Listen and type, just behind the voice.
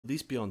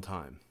least be on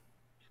time.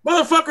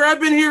 Motherfucker, I've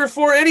been here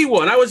before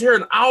anyone. I was here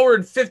an hour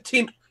and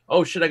 15.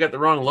 Oh, shit, I got the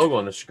wrong logo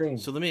on the screen.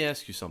 So let me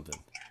ask you something.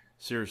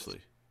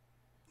 Seriously.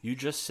 You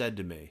just said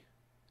to me,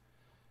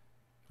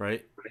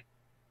 right,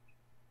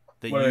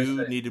 that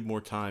you needed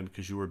more time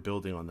because you were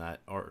building on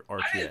that RTA.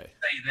 I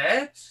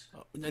didn't say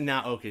that.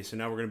 Now, okay, so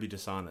now we're going to be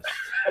dishonest.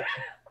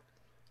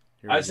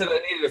 I said I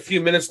needed a few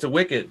minutes to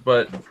wick it,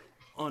 but...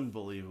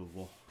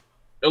 Unbelievable.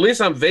 At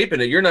least I'm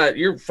vaping it. You're not.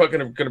 You're fucking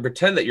going to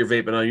pretend that you're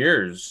vaping on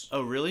yours.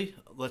 Oh, really?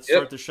 Let's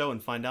start the show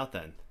and find out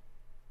then.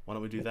 Why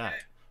don't we do that?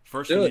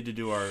 First, we need to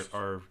do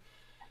our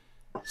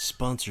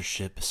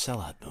sponsorship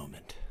sellout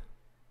moment.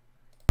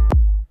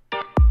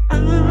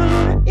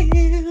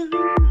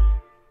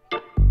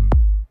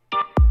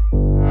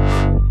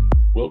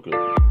 Welcome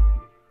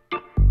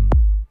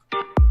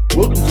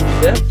to the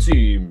Vap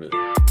Team.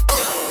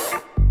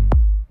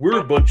 We're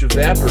a bunch of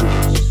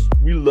vappers.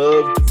 We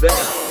love to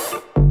vap.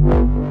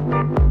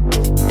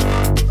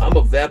 I'm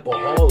a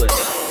vapaholic.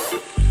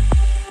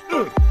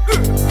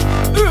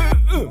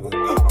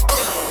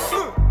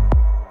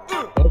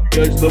 Hope you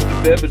guys love to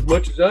vap as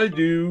much as I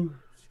do.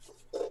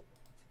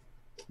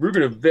 We're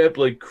gonna vap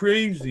like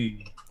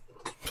crazy.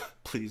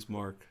 Please,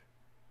 Mark.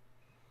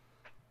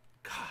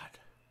 God.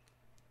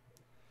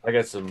 I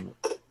got some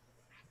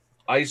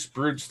ice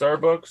brewed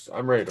Starbucks.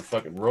 I'm ready to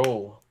fucking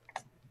roll.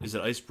 Is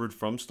it ice brewed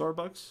from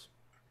Starbucks?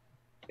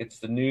 It's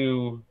the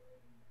new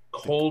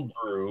cold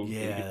brew.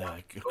 Yeah,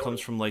 it comes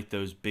from like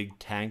those big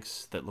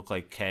tanks that look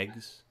like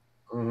kegs.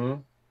 Mm-hmm.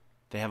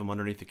 They have them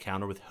underneath the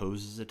counter with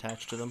hoses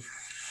attached to them.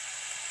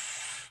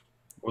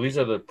 Well, these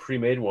are the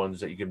pre-made ones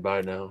that you can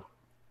buy now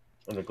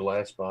in a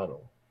glass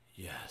bottle.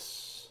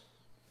 Yes.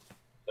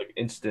 Like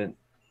instant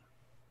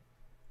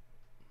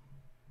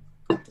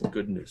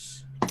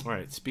goodness. All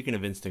right, speaking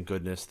of instant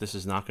goodness, this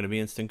is not going to be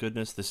instant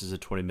goodness. This is a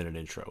 20-minute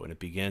intro, and it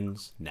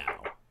begins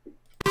now.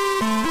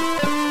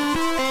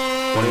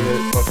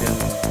 20-minute fucking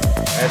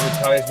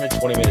advertisement,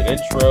 20-minute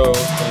intro,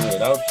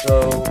 20-minute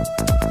outro,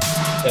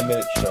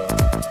 10-minute show.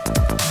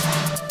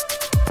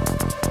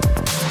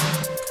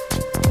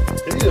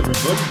 Hey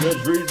everybody, you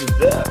guys ready to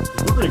zap?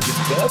 We're gonna get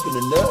zapping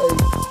tonight.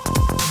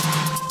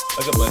 I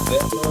got my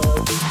vap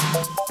mug.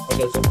 I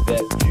got some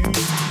vap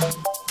juice.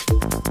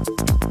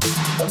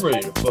 I'm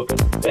ready to fucking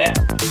vap.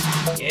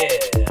 Yeah.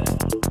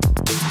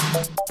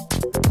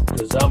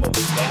 Cause I'm a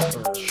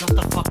vapper. Shut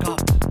the fuck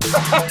up.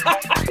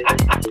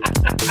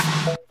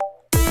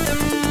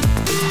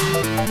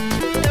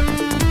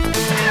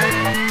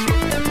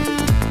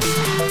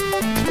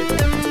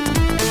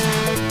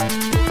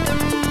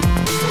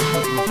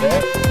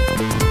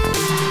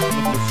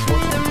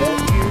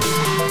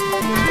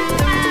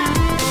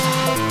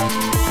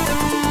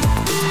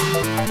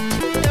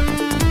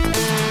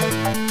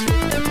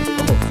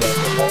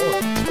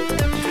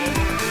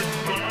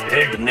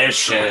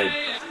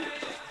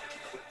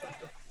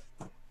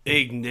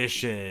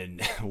 Ignition.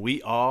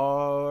 We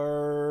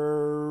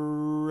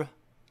are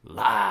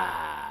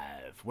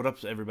live. What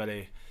up,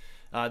 everybody?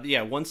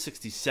 Yeah,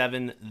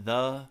 167,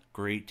 the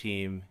great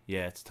team.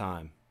 Yeah, it's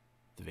time.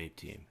 The Vape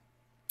Team.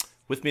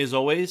 With me, as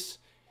always,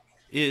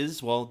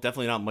 is, well,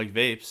 definitely not Mike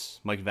Vapes.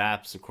 Mike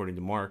Vaps, according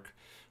to Mark.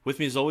 With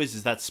me, as always,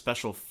 is that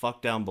special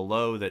fuck down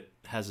below that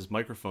has his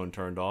microphone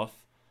turned off.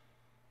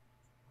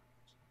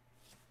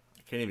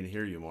 I can't even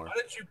hear you, Mark.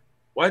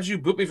 Why did you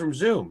boot me from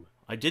Zoom?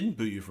 I didn't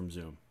boot you from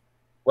Zoom.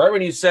 Right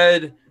when you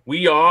said,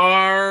 we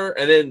are,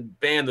 and then,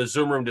 bam, the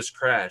Zoom room just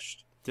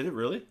crashed. Did it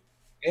really?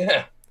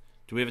 Yeah.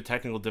 Do we have a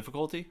technical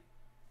difficulty?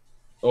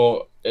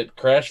 Oh, it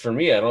crashed for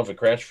me. I don't know if it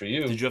crashed for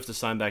you. Did you have to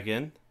sign back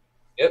in?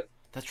 Yep.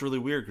 That's really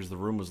weird because the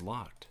room was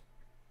locked.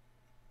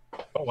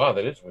 Oh, wow,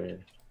 that is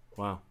weird.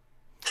 Wow.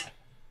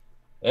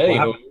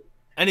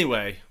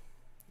 Anyway,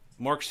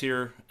 Mark's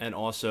here, and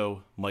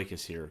also Mike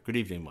is here. Good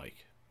evening,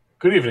 Mike.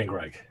 Good evening,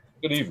 Greg.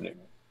 Good evening.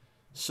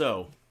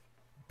 So,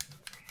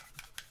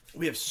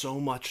 we have so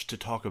much to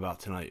talk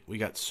about tonight. We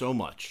got so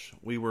much.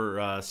 We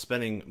were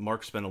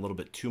Mark spent a little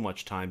bit too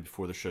much time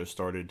before the show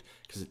started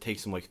because it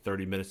takes him like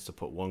 30 minutes to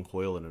put one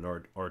coil in an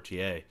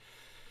RTA.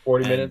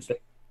 40 minutes.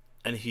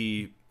 And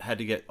he had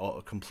to get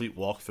a complete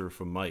walkthrough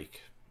from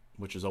Mike,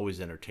 which is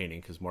always entertaining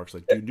because Mark's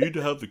like, do you need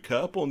to have the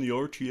cap on the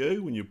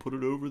RTA when you put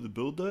it over the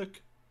build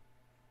deck?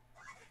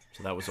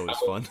 So that was always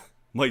fun.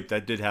 Mike,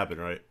 that did happen,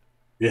 right?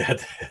 Yeah,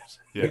 it did.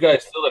 Yeah. You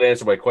guys still didn't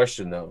answer my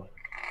question, though.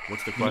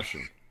 What's the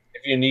question?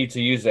 If you need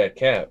to use that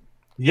cap.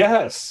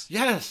 Yes.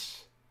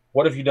 Yes.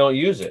 What if you don't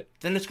use it?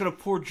 Then it's going to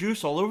pour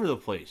juice all over the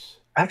place.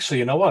 Actually,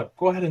 you know what?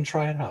 Go ahead and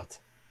try it out.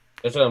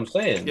 That's what I'm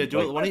saying. Yeah,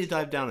 do it. Why don't you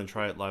dive down and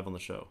try it live on the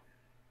show?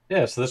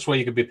 Yeah, so this way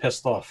you could be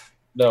pissed off.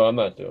 No, I'm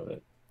not doing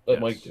it.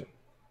 Let Mike do it.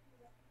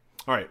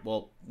 All right,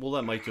 well, we'll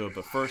let Mike do it,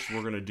 but first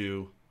we're going to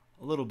do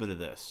a little bit of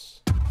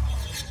this.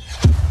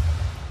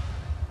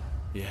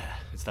 Yeah,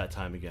 it's that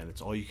time again.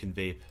 It's all you can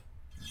vape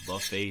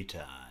buffet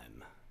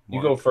time. Mark.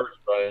 You go first,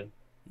 Brian.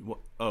 What?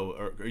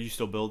 Oh, are you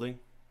still building?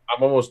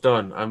 I'm almost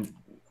done.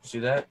 See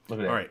that? Look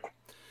at that. All right.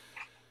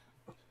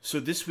 So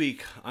this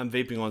week, I'm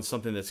vaping on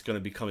something that's going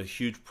to become a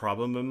huge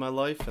problem in my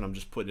life, and I'm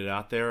just putting it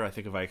out there. I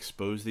think if I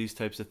expose these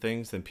types of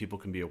things, then people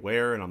can be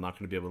aware, and I'm not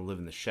going to be able to live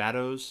in the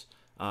shadows.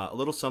 A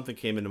little something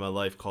came into my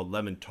life called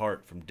Lemon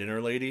Tart from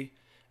Dinner Lady,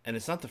 and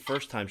it's not the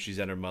first time she's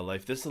entered my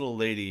life. This little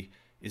lady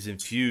is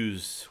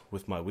infused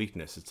with my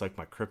weakness. It's like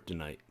my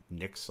kryptonite,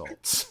 Nick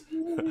salts.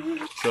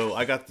 So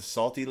I got the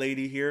salty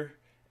lady here,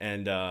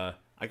 and I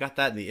got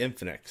that in the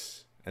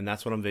Infinix, and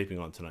that's what I'm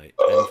vaping on tonight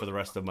and for the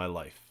rest of my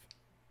life.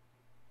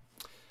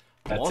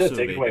 That's it.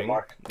 Take it away,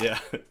 Mark. Yeah.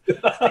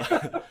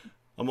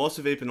 I'm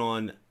also vaping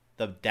on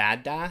the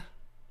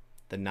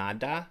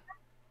Nada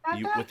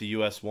with the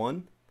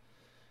US1.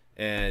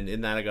 And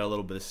in that, I got a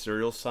little bit of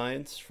Cereal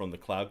Science from the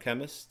Cloud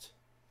Chemist.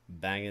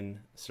 Banging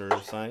Cereal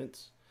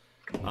Science.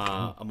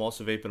 I'm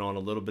also vaping on a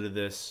little bit of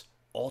this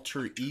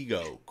Alter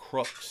Ego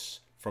Crooks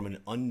from an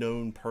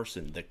unknown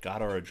person that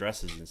got our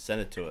addresses and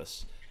sent it to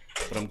us.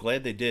 But I'm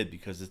glad they did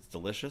because it's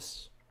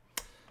delicious.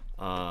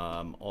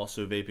 I'm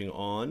also vaping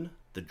on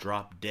the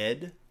Drop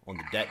Dead on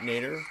the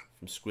Detonator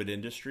from Squid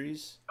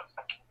Industries.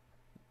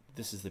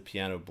 This is the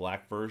piano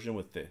black version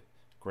with the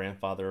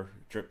grandfather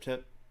drip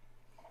tip.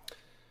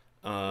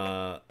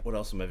 What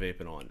else am I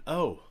vaping on?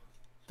 Oh,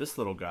 this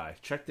little guy.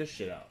 Check this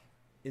shit out.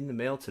 In the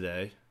mail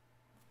today.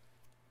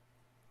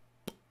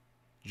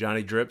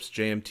 Johnny Drips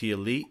JMT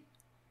Elite.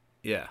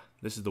 Yeah,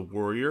 this is the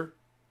Warrior.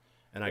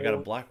 And I got a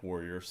Black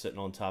Warrior sitting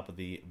on top of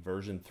the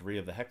version 3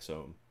 of the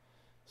Hexome.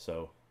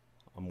 So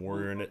I'm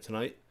warrioring it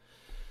tonight.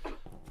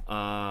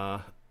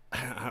 I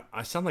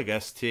sound like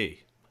ST.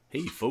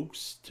 Hey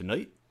folks,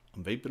 tonight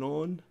I'm vaping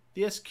on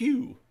the SQ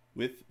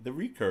with the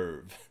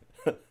Recurve.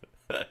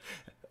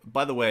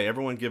 By the way,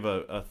 everyone give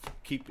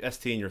keep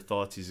ST in your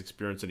thoughts. He's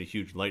experiencing a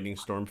huge lightning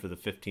storm for the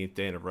 15th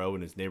day in a row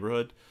in his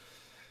neighborhood.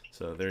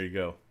 So there you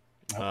go.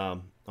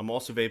 I'm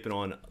also vaping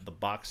on the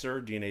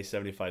Boxer DNA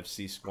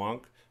 75C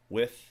Squonk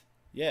with,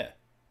 yeah,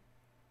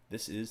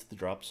 this is the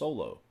Drop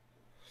Solo.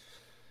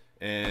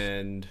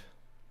 And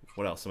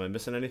what else? Am I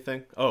missing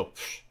anything? Oh,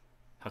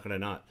 how could I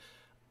not?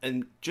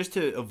 And just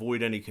to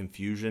avoid any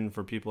confusion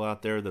for people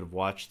out there that have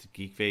watched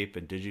Geek Vape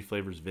and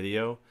DigiFlavor's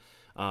video,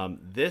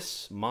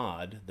 this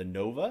mod, the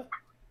Nova,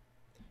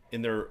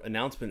 in their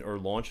announcement or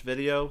launch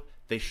video,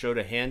 they showed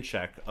a hand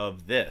check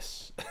of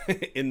this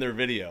in their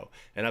video.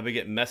 And I've been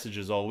getting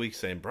messages all week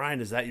saying, Brian,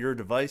 is that your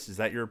device? Is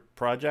that your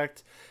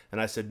project?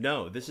 And I said,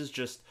 no, this is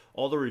just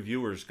all the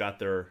reviewers got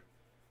their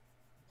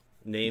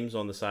names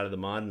on the side of the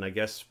mod, and I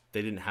guess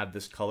they didn't have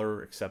this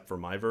color except for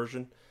my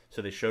version,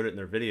 so they showed it in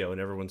their video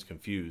and everyone's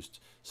confused.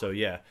 So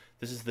yeah,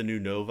 this is the new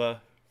Nova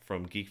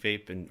from Geek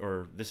Vape,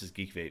 or this is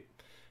Geek Vape,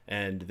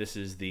 and this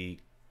is the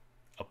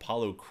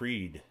Apollo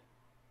Creed.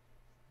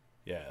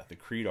 Yeah, the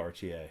Creed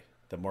RTA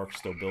that Mark's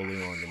still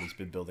building on, and he's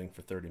been building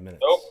for 30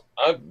 minutes. Nope,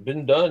 I've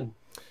been done.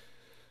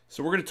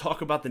 So we're going to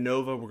talk about the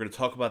Nova, we're going to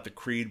talk about the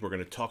Creed, we're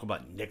going to talk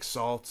about Nick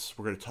salts,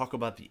 we're going to talk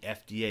about the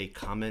FDA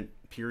comment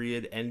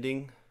period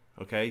ending.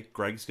 Okay,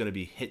 Greg's going to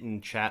be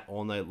hitting chat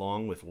all night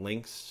long with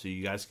links so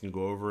you guys can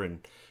go over and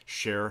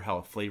share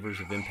how flavors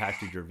have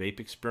impacted your vape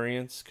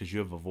experience, because you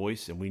have a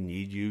voice and we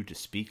need you to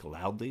speak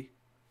loudly.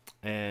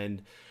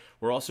 And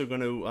we're also going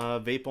to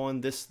vape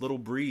on this little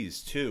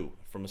Breeze too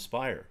from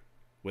Aspire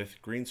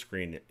with green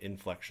screen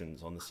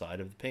inflections on the side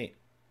of the paint.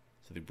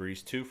 So the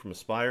Breeze 2 from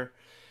Aspire.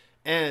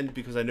 And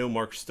because I know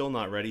Mark's still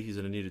not ready, he's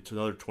going to need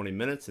another 20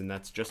 minutes, and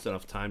that's just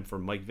enough time for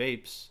Mike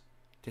Vapes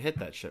to hit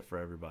that shit for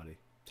everybody.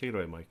 Take it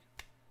away, Mike.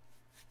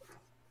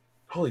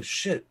 Holy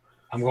shit.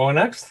 I'm going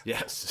next?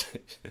 Yes.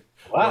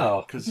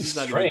 Wow. Because he's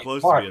not even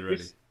close to being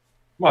ready.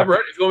 Mark, I'm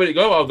ready. If you want me to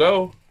go, I'll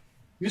go.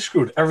 You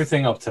screwed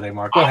everything up today,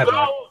 Mark. Go ahead,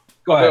 Mark.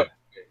 Go I'll ahead.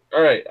 Go.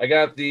 All right, I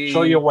got the...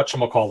 Show you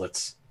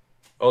whatchamacallits.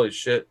 Holy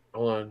shit.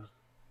 Hold on.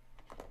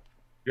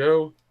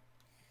 Go.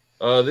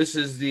 This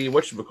is the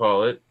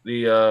whatchamacallit.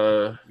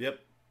 The Yep.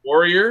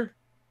 Warrior.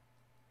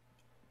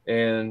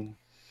 And...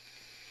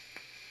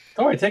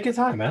 All right, take your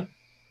time, man.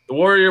 The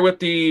Warrior with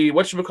the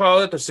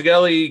whatchamacallit, the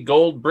Sigelli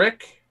Gold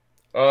Brick.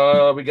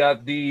 We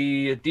got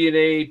the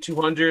DNA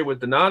 200 with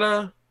the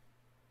Nada.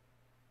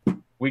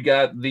 We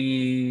got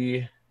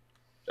the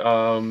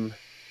Anakin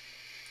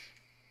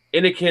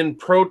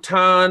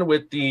Proton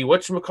with the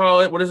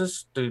whatchamacallit. What is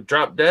this? The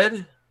Drop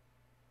Dead?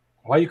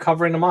 Why are you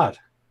covering the mod?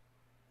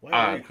 Why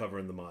are you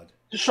covering the mod?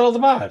 Just show the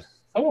mod.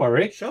 Don't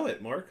worry. Show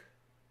it, Mark.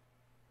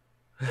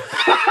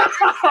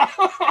 I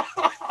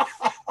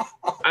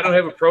don't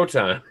have a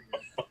Proton.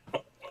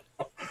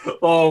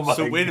 Oh my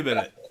So wait a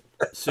minute.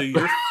 So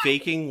you're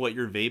faking what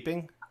you're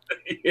vaping?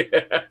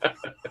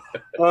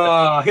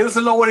 Yeah. He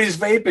doesn't know what he's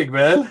vaping,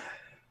 man.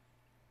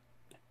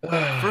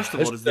 First of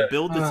all, does the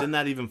build that's in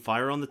that even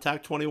fire on the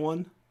TAC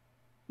 21?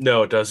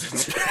 No, it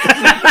doesn't.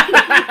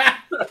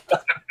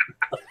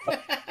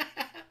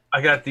 I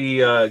got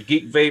the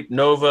Geek Vape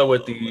Nova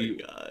with the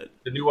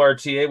new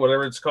RTA,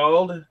 whatever it's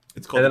called.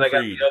 It's called. And then the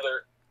I got the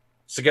other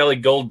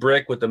Sigelli Gold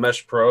Brick with the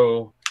Mesh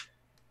Pro.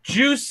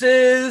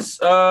 Juices.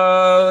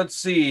 Let's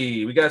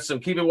see. We got some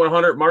Keep It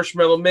 100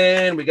 Marshmallow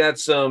Man. We got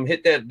some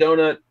Hit That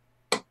Donut,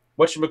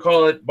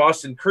 whatchamacallit,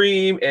 Boston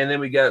Cream. And then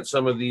we got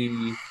some of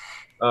the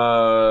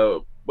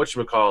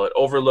whatchamacallit,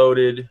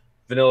 overloaded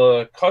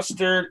vanilla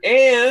custard,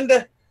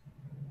 and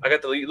I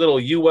got the little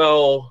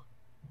UL,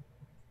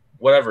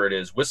 whatever it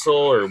is, whistle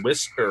or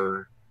whisk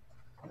or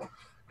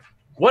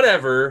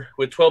whatever,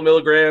 with 12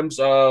 milligrams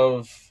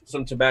of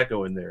some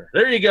tobacco in there.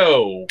 There you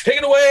go. Take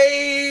it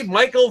away,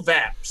 Michael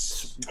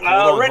Vapes.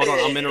 Hold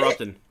on. I'm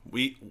interrupting.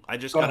 I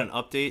just got an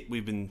update.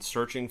 We've been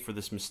searching for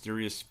this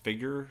mysterious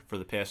figure for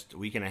the past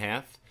week and a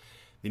half.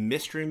 The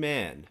mystery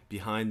man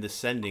behind the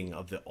sending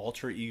of the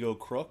Alter Ego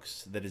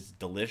Crooks that is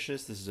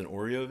delicious, this is an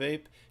Oreo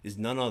vape, is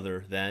none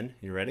other than,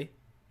 you ready?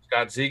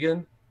 Scott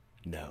Zegan?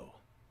 No.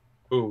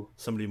 Who?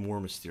 Somebody more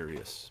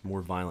mysterious,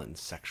 more violent and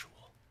sexual.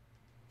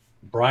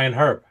 Brian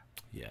Herb.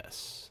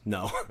 Yes.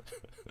 No.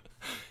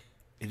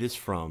 It is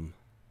from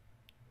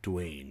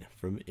Dwayne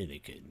from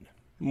Innikin.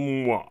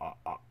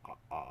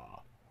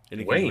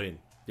 Dwayne.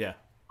 Yeah.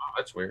 Oh,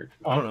 that's weird.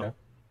 I don't know.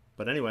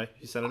 But anyway,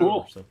 he sent it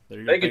over. So there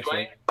you go. Thank you,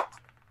 Dwayne.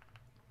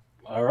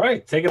 All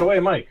right, take it away,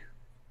 Mike.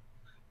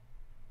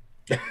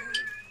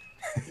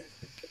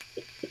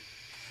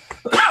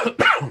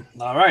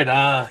 All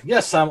right.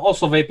 Yes, I'm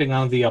also vaping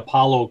on the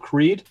Apollo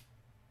Creed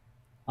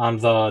on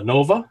the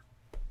Nova.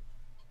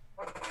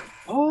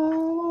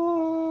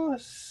 Oh,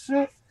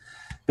 shit.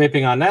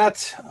 Vaping on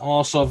that. I'm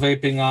also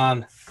vaping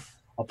on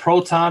a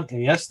Proton.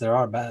 And yes, there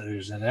are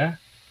batteries in there.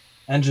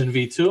 Engine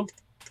V2.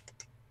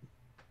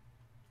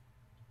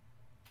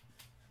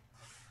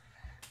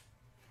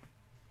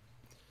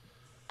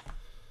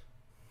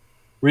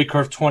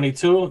 Recurve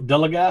 22,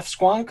 Dilligaf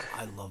Squonk.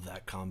 I love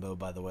that combo,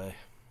 by the way.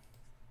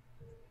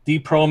 D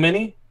Pro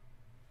Mini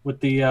with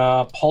the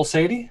Pulse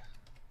 80.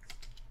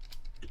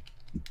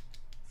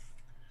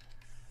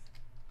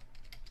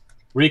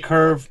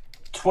 Recurve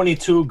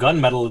 22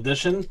 Gunmetal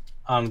Edition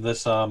on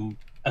this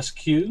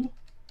SQ.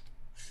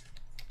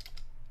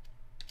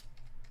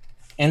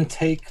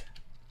 Intake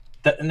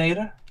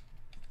Detonator.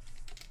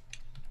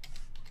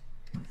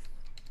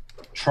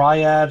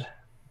 Triad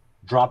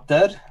Drop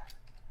Dead.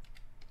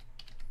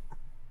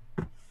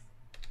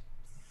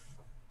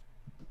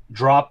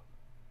 Drop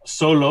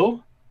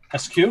Solo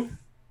SQ.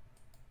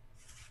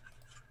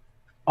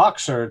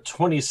 Boxer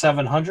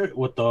 2700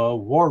 with the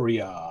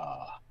Warrior.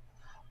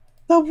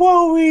 The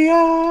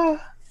Warrior.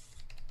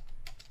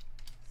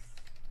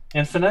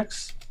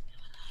 Infinix.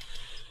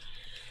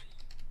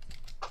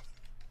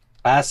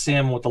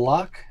 Bassium with the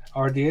lock.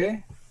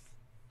 RDA.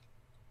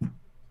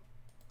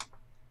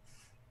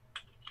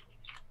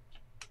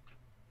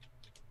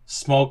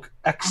 Smoke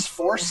X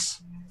Force.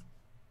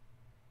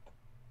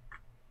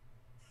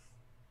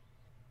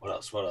 What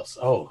else? What else?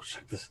 Oh,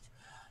 check this.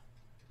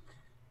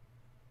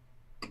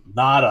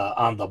 Nada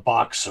on the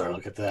Boxer.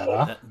 Look at that,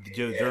 huh?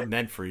 Dude, they're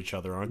meant for each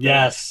other, aren't they?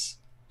 Yes.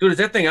 Dude, is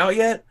that thing out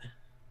yet?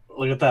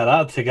 Look at that,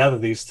 huh? Together,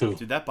 these two.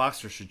 Dude, that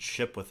Boxer should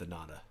ship with a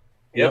Nada.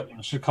 Yep.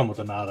 It should come with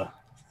a Nada.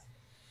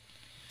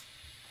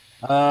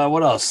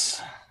 What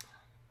else?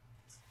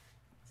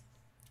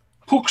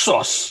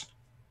 Puxos.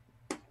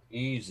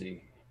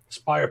 Easy.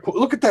 Spire.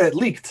 Look at that. It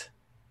leaked.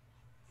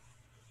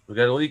 We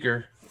got a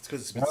leaker. It's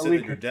because it's been sitting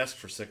at your desk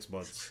for 6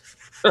 months.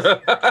 And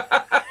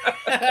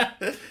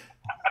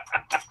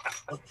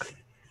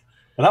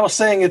I was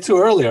saying it too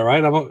earlier,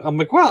 right? I'm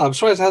like, wow, I'm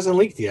surprised it hasn't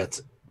leaked yet.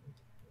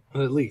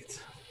 And it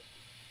leaked.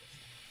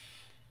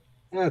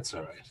 That's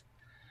all right.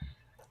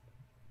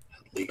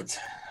 It leaked.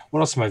 What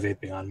else am I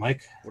vaping on,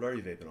 Mike? What are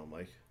you vaping on,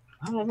 Mike?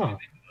 I don't know.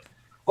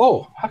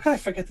 Oh, how can I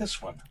forget this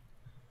one?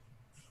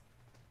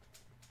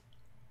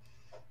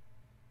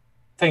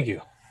 Thank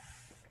you.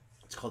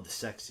 It's called the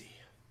Sexy.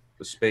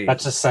 The Spade.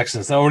 That's just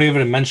sexist. I don't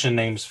even mention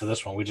names for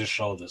this one. We just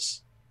show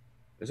this.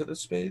 Is it the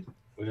Spade?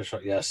 We just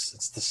show, yes,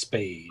 it's the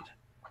Spade.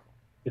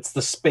 It's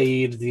the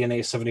Spade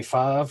DNA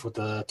 75 with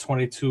the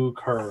 22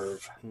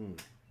 curve.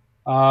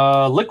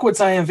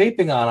 Liquids I am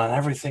vaping on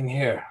everything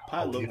here.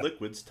 Pile of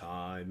liquids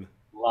time.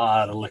 A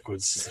lot of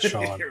liquids to show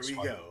on Here this we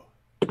one. go.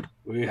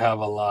 We have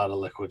a lot of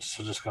liquids,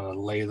 so just gonna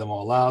lay them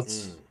all out.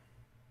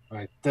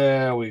 Right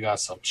there, we got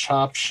some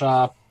Chop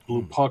Shop,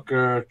 Blue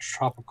Pucker,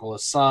 Tropical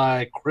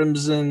Acai,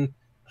 Crimson,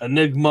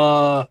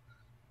 Enigma.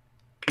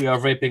 We are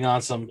vaping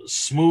on some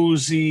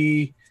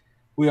Smoothie.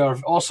 We are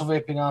also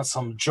vaping on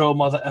some Joe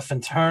Mother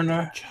Effin'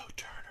 Turner. Joe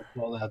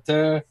Turner. All that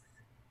there.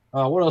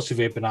 What else are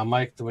you vaping on,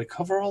 Mike? Did we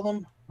cover all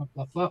them? Blah,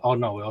 blah, blah. Oh,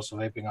 no, we're also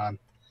vaping on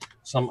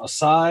some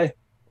Acai.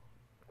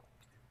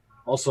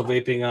 Also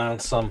vaping on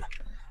some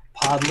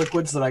pod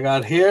liquids that I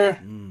got here.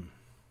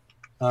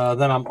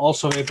 Then I'm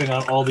also vaping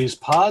on all these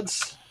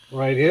pods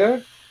right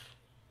here.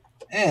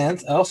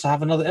 And I also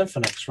have another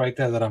Infinix right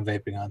there that I'm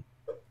vaping on.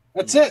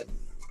 That's it.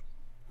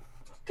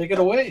 Take it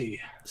away.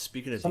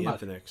 Speaking of the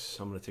Infinix,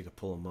 I'm going to take a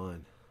pull of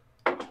mine.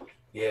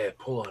 Yeah,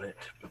 pull on it,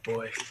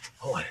 boy.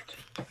 Pull on it.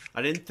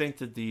 I didn't think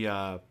that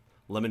the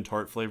lemon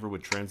tart flavor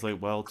would translate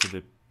well to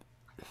the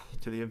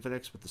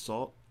Infinix with the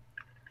salt.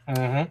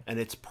 And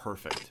it's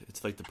perfect.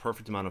 It's like the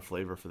perfect amount of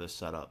flavor for this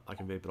setup. I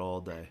can vape it all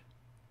day.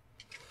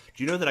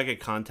 Do you know that I get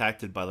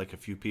contacted by like a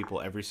few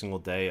people every single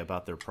day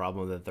about their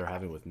problem that they're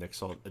having with Nick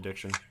salt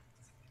addiction?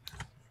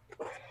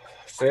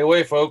 Stay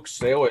away, folks.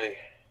 Stay away.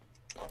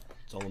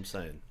 That's all I'm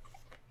saying.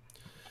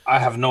 I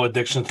have no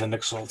addiction to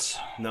Nick salts.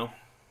 No.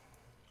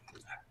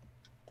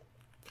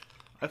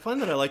 I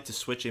find that I like to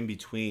switch in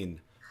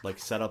between like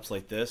setups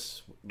like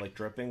this, like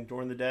dripping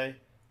during the day,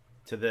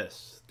 to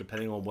this,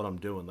 depending on what I'm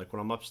doing. Like when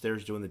I'm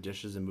upstairs doing the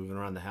dishes and moving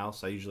around the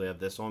house, I usually have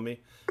this on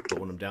me. But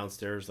when I'm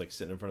downstairs, like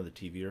sitting in front of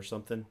the TV or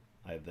something,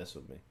 I have this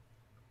with me.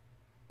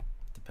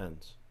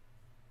 Depends.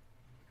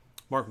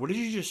 Mark, what did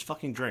you just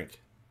fucking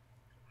drink?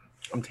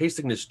 I'm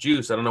tasting this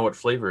juice. I don't know what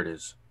flavor it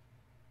is.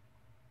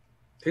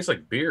 Tastes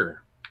like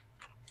beer.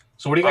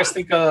 So what do you guys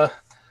think?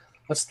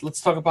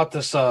 Let's talk about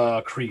this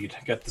Creed.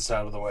 Get this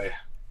out of the way.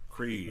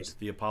 Creed,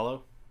 the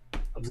Apollo?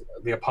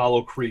 The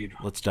Apollo Creed.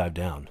 Let's dive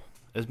down.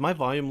 Is my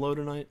volume low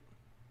tonight?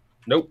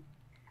 Nope.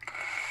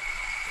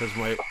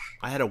 Because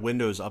I had a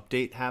Windows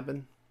update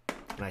happen,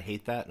 and I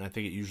hate that, and I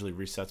think it usually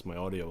resets my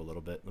audio a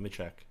little bit. Let me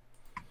check.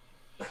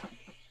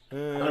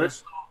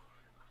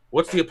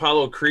 What's the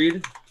Apollo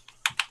Creed?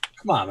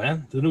 Come on,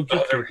 man. The new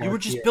you were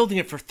just building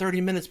it for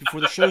 30 minutes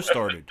before the show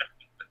started.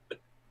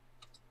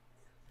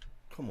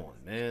 Come on,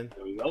 man.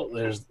 There we go.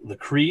 There's the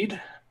Creed.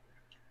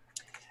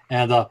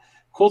 And the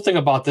cool thing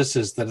about this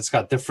is that it's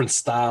got different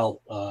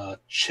style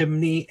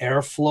chimney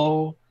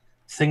airflow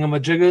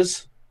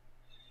thingamajiggers,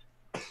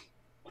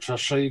 which I'll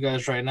show you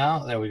guys right now.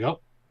 There we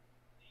go.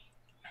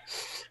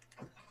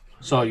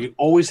 So you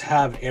always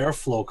have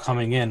airflow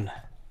coming in.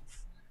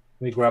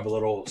 Let me grab a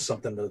little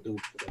something to do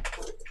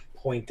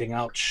pointing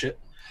out shit.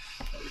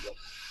 There we go.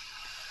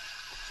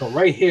 So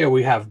right here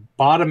we have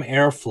bottom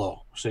airflow.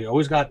 So you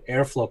always got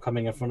airflow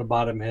coming in from the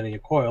bottom hitting your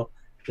coil.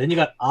 Then you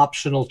got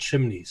optional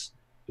chimneys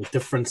with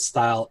different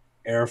style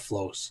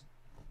airflows.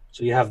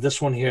 So you have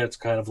this one here. It's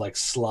kind of like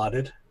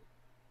slotted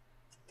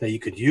that you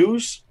could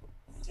use.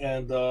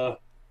 And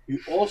you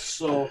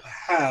also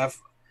have,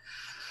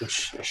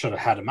 which I should have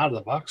had them out of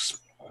the box.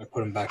 I put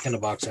them back in the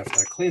box after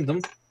I cleaned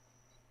them.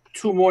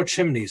 2 more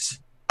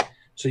chimneys.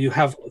 So you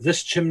have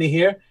this chimney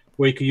here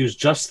where you can use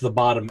just the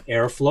bottom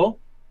airflow.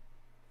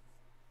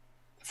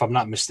 If I'm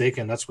not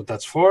mistaken, that's what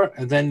that's for.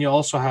 And then you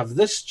also have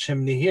this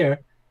chimney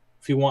here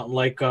if you want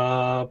like,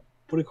 what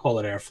do you call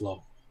it,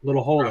 airflow?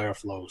 Little hole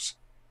airflows.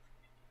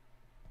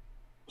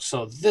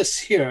 So this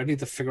here, I need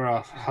to figure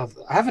out how,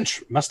 I haven't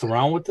messed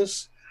around with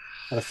this.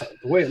 But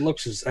the way it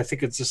looks is, I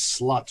think it just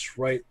slots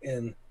right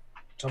in.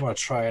 So I'm going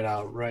to try it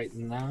out right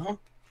now.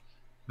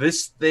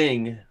 This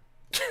thing,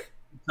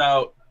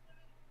 about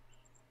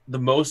the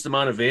most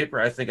amount of vapor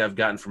I think I've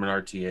gotten from an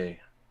RTA.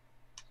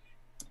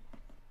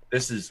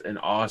 This is an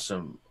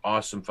awesome,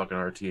 awesome fucking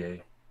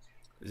RTA.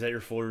 Is that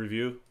your full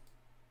review?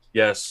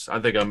 Yes, I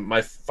think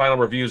my final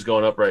review is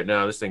going up right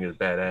now. This thing is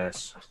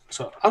badass.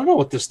 So I don't know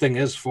what this thing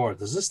is for.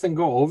 Does this thing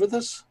go over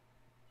this?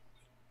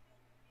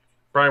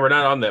 Brian, we're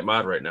not on that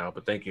mod right now,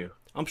 but thank you.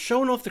 I'm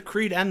showing off the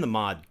Creed and the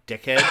mod,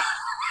 dickhead.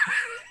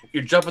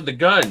 You're jumping the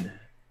gun.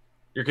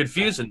 You're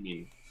confusing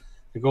me.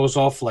 It goes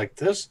off like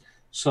this.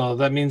 So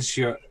that means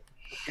your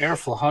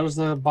airflow. How does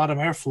the bottom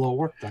airflow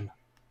work then?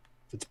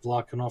 If it's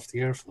blocking off the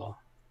airflow.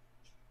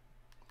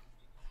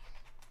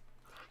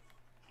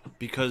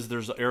 Because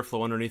there's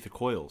airflow underneath the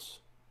coils.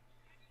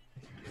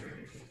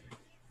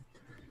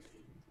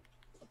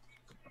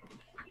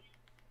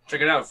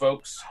 Check it out,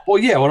 folks. Oh,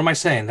 yeah. What am I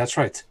saying? That's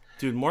right.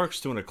 Dude, Mark's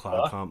doing a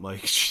cloud comp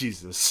like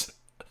Jesus.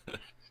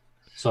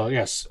 So,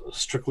 yes,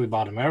 strictly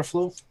bottom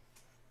airflow.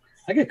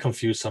 I get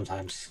confused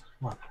sometimes.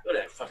 Come on. Look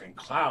at that fucking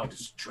cloud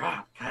just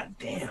drop. God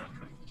damn.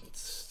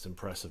 It's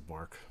impressive,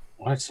 Mark.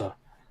 All right, so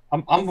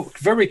I'm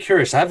very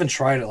curious. I haven't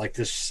tried it like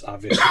this,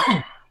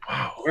 obviously.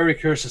 Wow. Very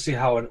curious to see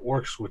how it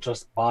works with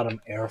just bottom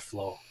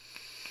airflow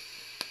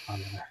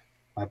on there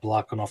by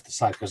blocking off the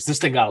side, because this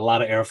thing got a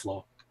lot of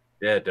airflow.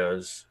 Yeah, it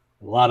does.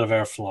 A lot of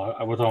airflow.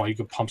 I would know you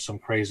could pump some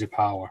crazy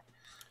power.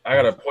 I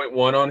got a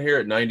 0.1 on here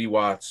at 90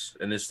 watts,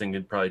 and this thing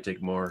could probably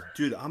take more.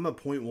 Dude, I'm a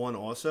 0.1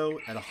 also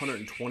at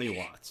 120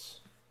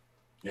 watts.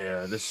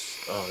 Yeah, this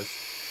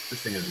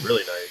thing is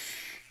really nice.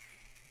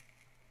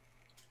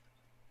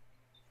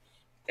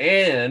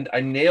 And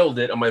I nailed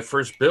it on my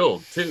first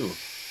build, too.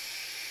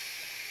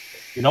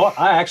 You know what?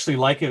 I actually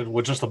like it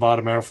with just the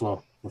bottom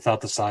airflow without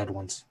the side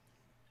ones.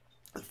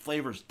 The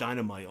flavor's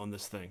dynamite on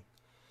this thing.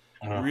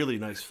 Really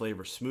nice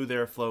flavor. Smooth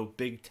airflow,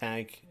 big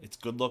tank. It's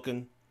good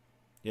looking.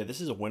 Yeah, this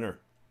is a winner.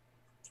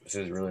 This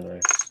is really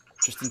nice.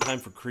 Just in time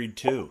for Creed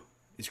 2.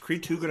 Is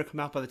Creed 2 going to come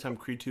out by the time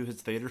Creed 2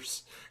 hits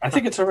theaters? I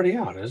think it's already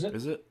out, is it?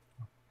 Is it?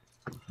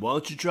 Why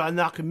don't you try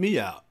knocking me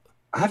out?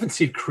 I haven't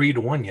seen Creed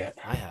 1 yet.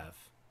 I have.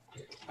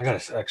 I got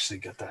to actually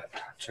get that.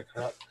 Check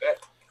it out.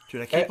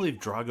 Dude, I can't believe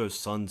Drago's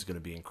son's going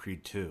to be in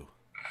Creed 2.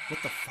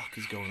 What the fuck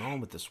is going on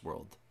with this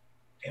world?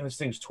 Damn, this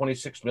thing's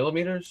 26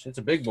 millimeters. It's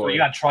a big boy. Well, you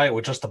got to try it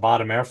with just the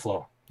bottom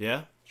airflow.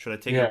 Yeah? Should I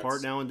take it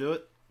apart now and do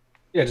it?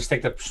 Yeah, just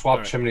take the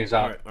swap chimneys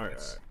out. All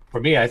right. For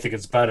me, I think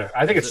it's better.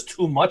 I think it's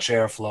too much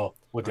airflow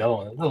with the other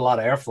one. There's a lot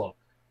of airflow.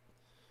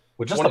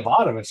 With just the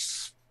bottom,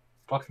 it's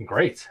fucking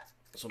great.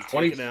 So I'm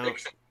taking out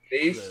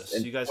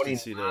this. You guys can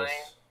see this.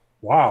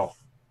 Wow.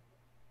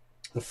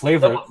 The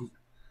flavor,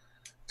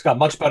 it's got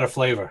much better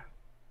flavor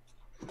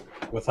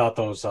without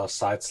those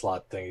side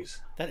slot thingies.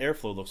 That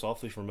airflow looks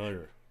awfully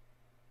familiar.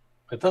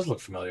 It does look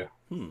familiar.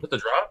 With the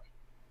drop?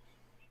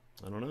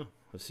 I don't know.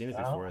 I've seen it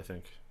before, I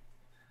think.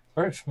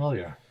 Very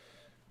familiar.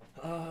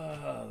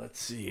 Let's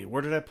see.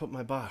 Where did I put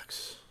my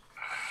box?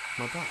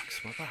 My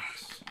box.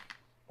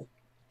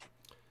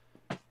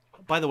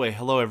 By the way,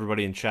 hello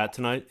everybody in chat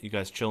tonight. You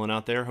guys chilling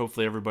out there?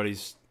 Hopefully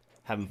everybody's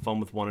having fun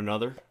with one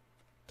another.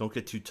 Don't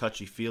get too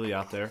touchy-feely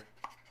out there.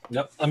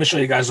 Yep. Let me show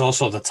you guys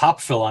also the top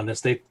fill on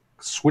this. They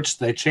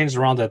changed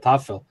around that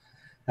top fill.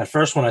 At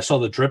first, when I saw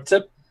the drip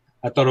tip,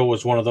 I thought it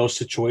was one of those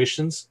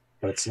situations,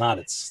 but it's not.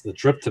 It's the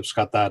drip tip's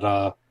got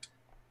that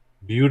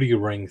beauty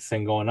ring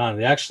thing going on.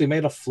 They actually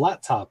made a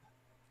flat top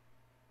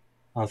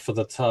for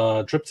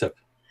the drip tip.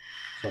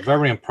 So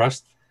very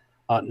impressed.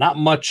 Not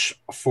much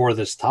for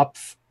this top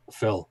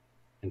fill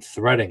and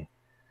threading.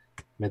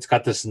 I mean, it's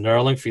got this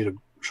knurling for you to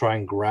try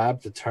and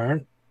grab to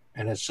turn,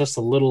 and it's just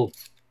a little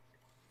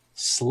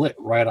slit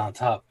right on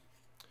top.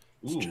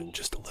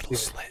 Just a little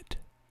slit.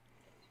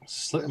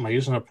 Slit? Am I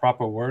using the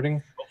proper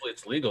wording? Hopefully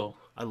it's legal.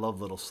 I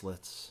love little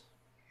slits.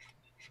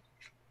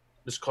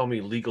 Just call me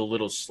legal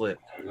little slit.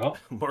 There you go.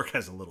 Mark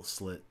has a little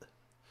slit.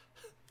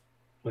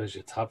 Where's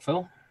your top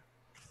fill?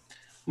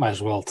 Might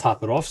as well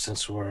top it off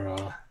since we're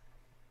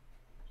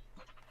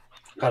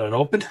got it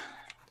open.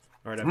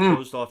 All right, I've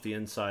closed off the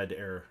inside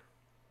air.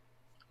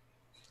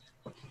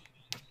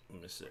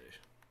 Let me see.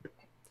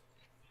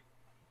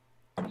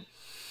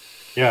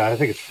 Yeah, I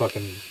think it's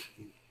fucking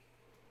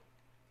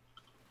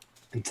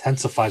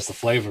intensifies the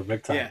flavor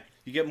big time. Yeah,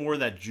 you get more of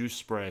that juice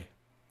spray.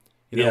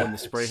 You know, when the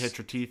spray hits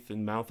your teeth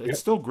and mouth.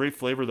 It's still great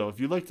flavor, though. If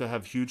you like to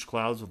have huge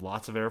clouds with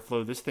lots of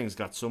airflow, this thing's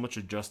got so much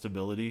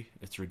adjustability.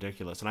 It's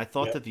ridiculous. And I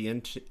thought that the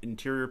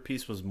interior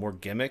piece was more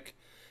gimmick.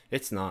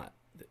 It's not.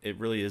 It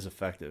really is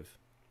effective.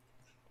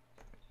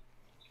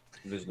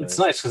 It's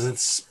nice because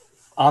it's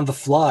on the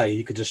fly.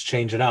 You could just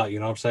change it out. You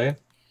know what I'm saying?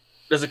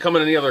 Does it come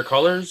in any other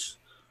colors?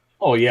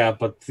 Oh, yeah,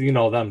 but you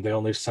know them. They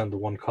only send the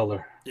one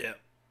color. Yeah.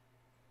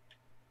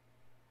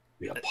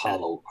 The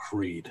Apollo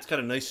Creed. It's got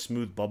a nice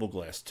smooth bubble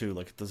glass, too.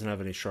 Like, it doesn't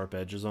have any sharp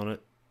edges on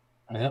it.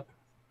 Yep.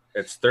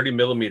 It's 30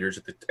 millimeters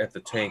at the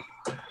tank.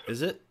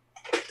 Is it?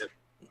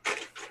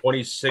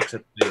 26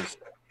 at least.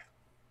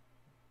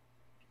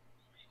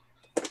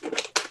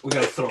 We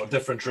got to throw a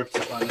different drip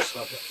tip on this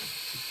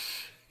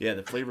stuff. Yeah,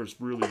 the flavor's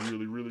really,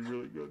 really, really,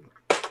 really good.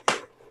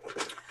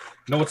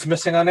 You know what's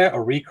missing on there? A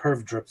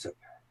recurve drip tip.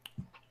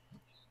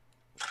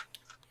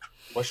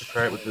 Why should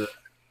try it with the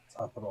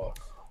top it off.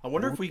 I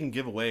wonder if we can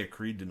give away a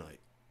Creed tonight.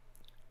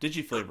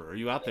 Digiflavor, are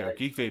you out there?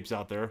 Geek Vape's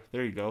out there.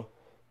 There you go.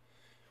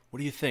 What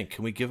do you think?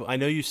 Can we give? I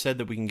know you said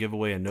that we can give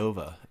away a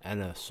Nova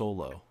and a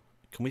Solo.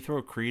 Can we throw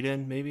a Creed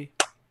in, maybe?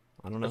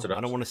 I don't know.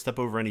 I don't want to step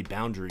over any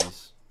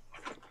boundaries.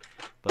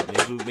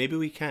 But maybe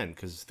we can,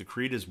 because the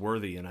Creed is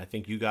worthy, and I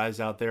think you guys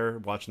out there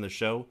watching the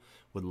show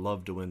would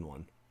love to win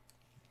one.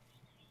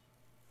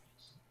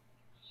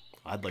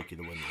 I'd like you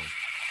to win one.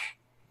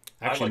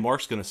 Actually,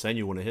 Mark's going to send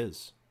you one of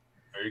his.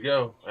 There you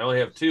go. I only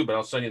have two, but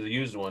I'll send you the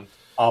used one.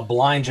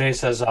 Blind Jay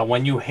says,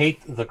 when you hate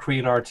the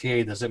Creed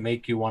RTA, does it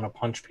make you want to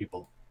punch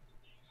people?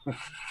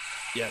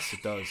 Yes,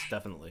 it does,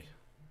 definitely.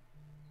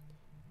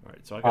 All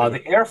right, so the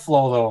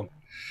airflow, though,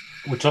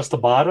 with just the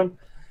bottom,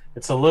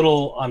 it's a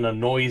little on the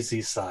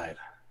noisy side.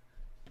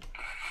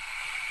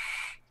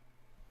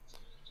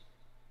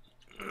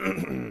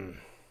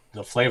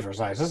 The flavor is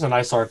nice. This is a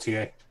nice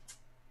RTA.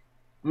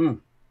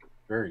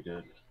 Very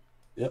good.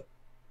 Yep.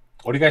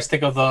 What do you guys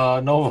think of the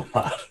Nova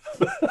mod?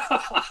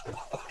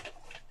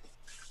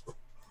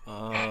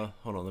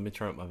 Hold on, let me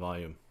turn up my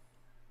volume.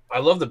 I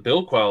love the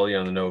build quality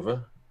on the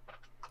Nova.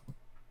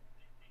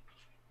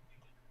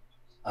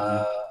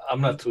 I'm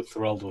not too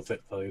thrilled with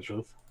it, to tell you the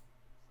truth.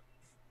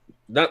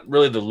 Not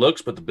really the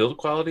looks, but the build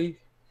quality.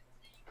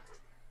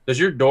 Is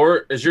your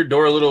door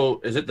a little?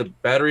 Is it the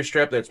battery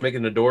strap that's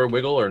making the door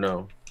wiggle or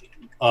no?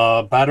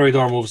 Battery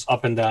door moves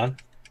up and down.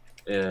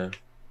 Yeah.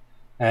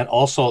 And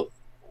also,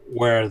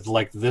 where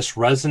like this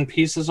resin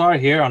pieces are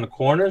here on the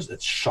corners,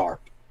 it's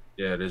sharp.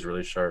 Yeah, it is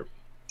really sharp.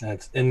 And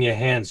it's in your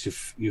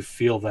hands. You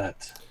feel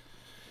that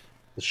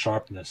the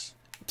sharpness.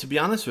 To be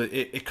honest with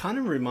you, it kind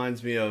of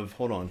reminds me of.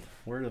 Hold on,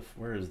 where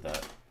is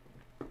that?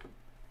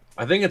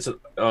 I think it's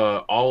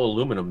all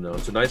aluminum though.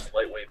 It's a nice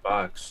lightweight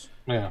box.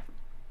 Yeah,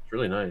 it's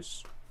really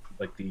nice.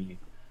 Like the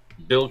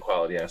build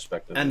quality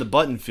aspect of it. And the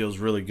button feels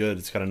really good.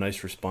 It's got a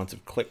nice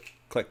responsive click,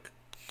 click.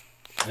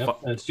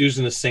 Yep. And it's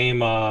using the same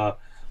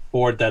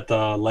board that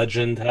the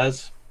Legend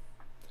has.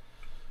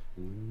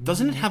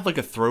 Doesn't it have like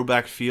a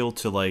throwback feel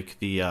to like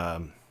the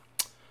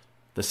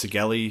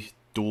Sigelli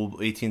dual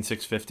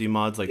 18650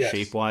 mods, like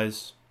shape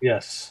wise?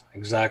 Yes,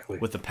 exactly.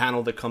 With the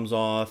panel that comes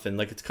off, and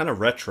like it's kind of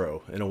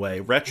retro in a way,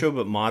 retro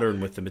but modern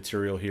with the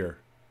material here.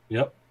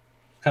 Yep,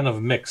 kind of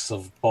a mix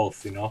of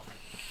both, you know,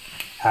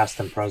 past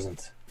and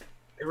present.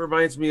 It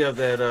reminds me of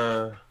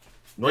that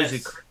Noisy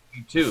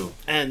Creed too.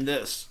 And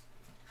this.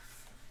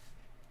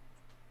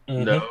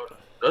 Mm-hmm. No,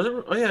 does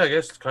it? Oh yeah, I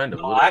guess it's kind of.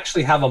 No, I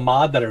actually have a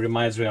mod that it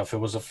reminds me of. It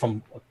was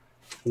from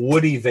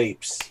Woody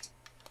Vapes.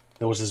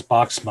 There was his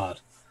box mod.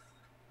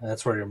 And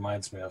that's what it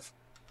reminds me of.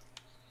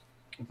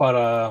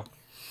 But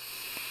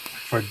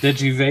for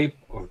Digi Vape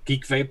or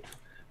Geek Vape,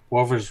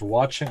 whoever's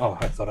watching. Oh,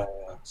 I thought I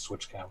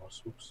switched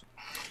cameras. Oops.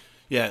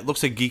 Yeah, it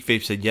looks like Geek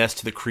Vape said yes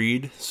to the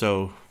Creed,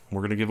 so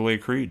we're gonna give away a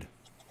Creed.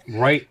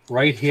 Right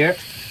here.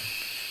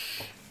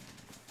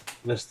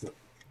 This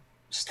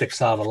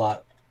sticks out a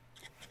lot.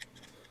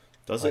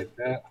 Does Like it?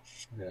 that.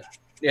 Yeah.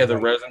 Yeah, the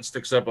resin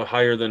sticks up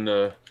higher than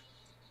the.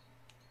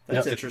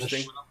 That's Yep.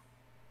 interesting.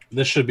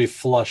 This should be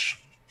flush,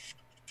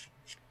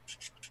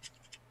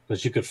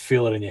 because you could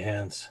feel it in your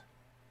hands.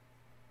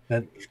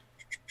 Then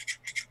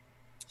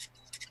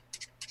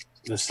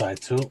this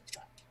side too,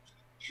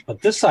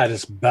 but this side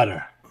is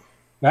better.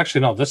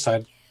 Actually, no, this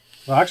side.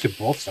 Well, actually,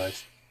 both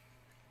sides.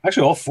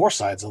 Actually, all four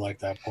sides are like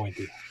that,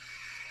 pointy.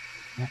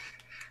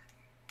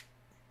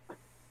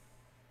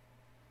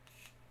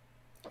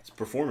 It's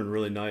performing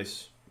really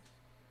nice.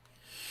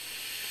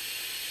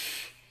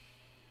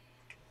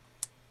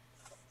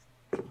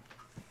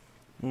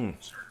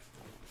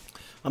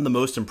 I'm the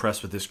most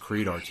impressed with this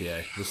Creed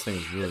RTA. This thing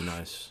is really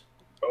nice.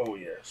 Oh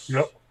yes.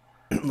 Yep.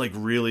 Like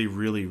really,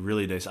 really,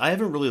 really nice. I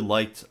haven't really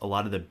liked a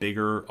lot of the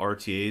bigger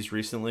RTAs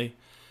recently,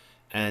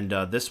 and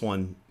this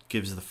one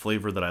gives the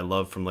flavor that I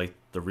love from like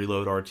the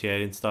Reload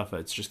RTA and stuff.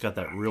 It's just got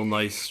that real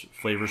nice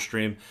flavor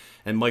stream.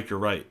 And Mike, you're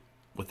right.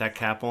 With that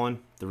cap on,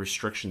 the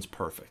restriction's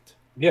perfect.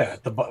 Yeah,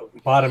 the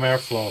bottom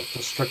airflow,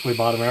 the strictly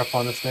bottom airflow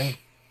on this thing.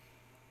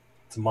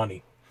 It's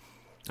money.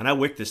 And I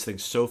wick this thing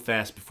so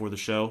fast before the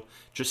show,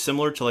 just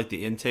similar to like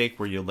the intake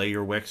where you lay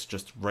your wicks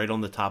just right on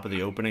the top of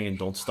the opening and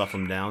don't stuff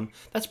them down.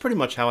 That's pretty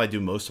much how I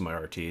do most of my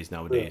RTAs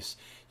nowadays.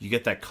 Yeah. You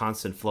get that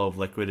constant flow of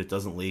liquid. It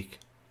doesn't leak.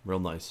 Real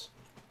nice.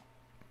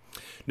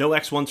 No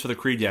X1s for the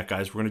Creed yet,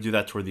 guys. We're going to do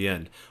that toward the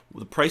end.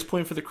 The price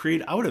point for the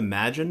Creed, I would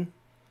imagine,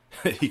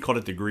 he called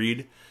it the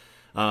Greed.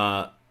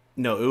 No,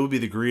 it would be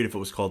the Greed if it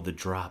was called the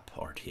Drop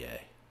RTA.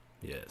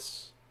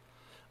 Yes.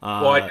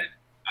 Well,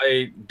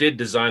 I did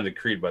design the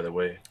Creed, by the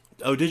way.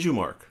 Oh, did you,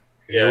 Mark?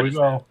 Yeah, Here we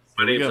go.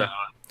 My name's on.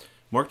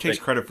 Mark takes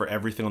credit for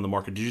everything on the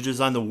market. Did you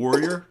design the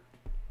Warrior?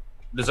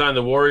 Designed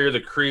the Warrior,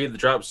 the Creed, the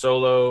Drop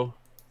Solo,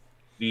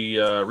 the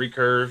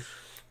Recurve.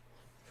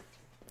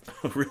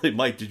 Really,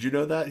 Mike? Did you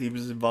know that he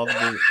was involved in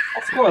it?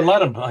 Of course,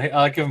 let him.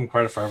 I give him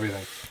credit for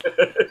everything.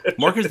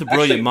 Mark is the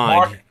brilliant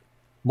mind.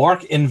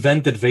 Mark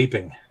invented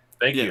vaping.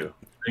 Thank you.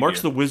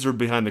 Mark's the wizard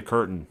behind the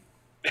curtain.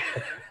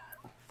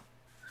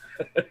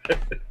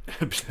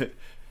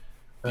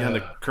 Behind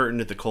the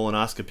curtain at the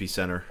colonoscopy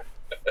center.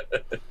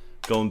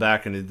 Going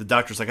back, and the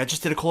doctor's like, I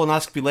just did a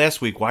colonoscopy last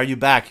week. Why are you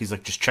back? He's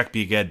like, just check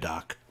me again,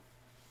 doc.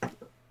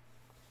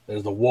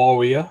 There's the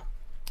Warrior.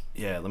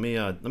 Yeah, let me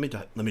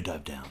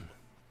dive down.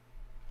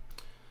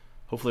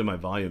 Hopefully my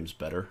volume's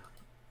better.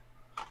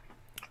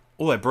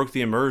 Oh, I broke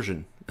the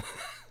immersion.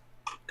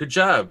 Good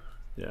job.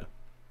 Yeah,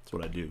 that's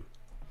what I do.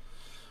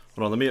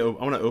 Hold on, I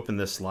want to open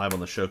this live on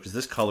the show because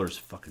this color is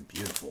fucking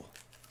beautiful.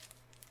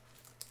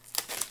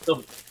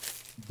 So,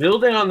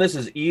 building on this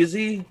is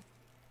easy.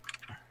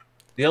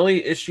 The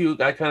only issue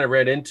I kind of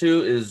ran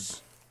into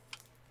is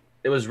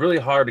it was really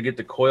hard to get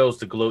the coils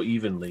to glow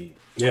evenly.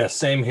 Yeah,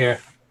 same here.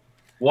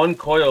 One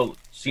coil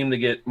seemed to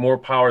get more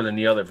power than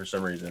the other for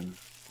some reason.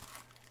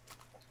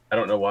 I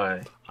don't know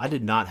why. I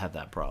did not have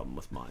that problem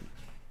with mine.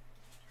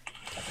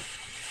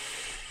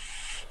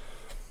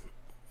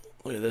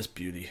 Look at this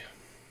beauty.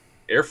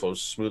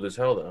 Airflow's smooth as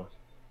hell, though.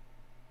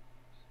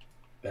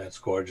 Yeah, it's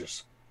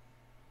gorgeous.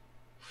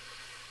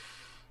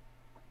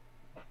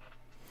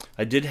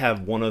 I did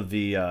have one of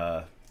these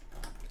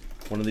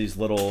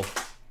little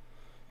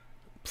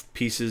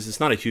pieces. It's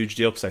not a huge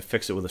deal because I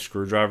fixed it with a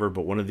screwdriver,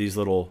 but one of these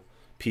little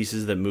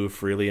pieces that move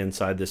freely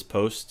inside this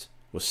post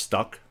was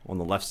stuck on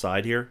the left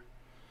side here,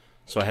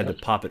 so I had to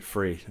pop it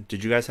free.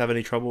 Did you guys have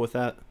any trouble with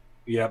that?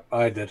 Yep,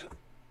 I did.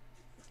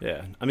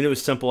 Yeah, I mean, it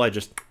was simple. I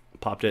just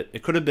popped it.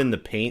 It could have been the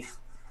paint,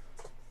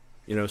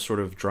 you know, sort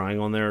of drying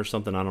on there or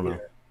something. I don't know.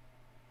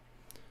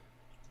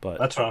 But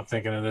that's what I'm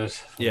thinking it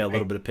is. Yeah, a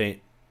little bit of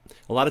paint.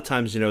 A lot of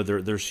times, you know,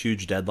 there's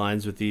huge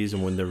deadlines with these,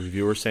 and when the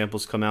reviewer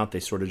samples come out, they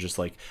sort of just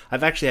like...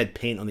 I've actually had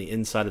paint on the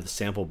inside of the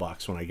sample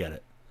box when I get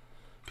it,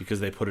 because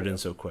they put it in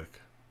so quick.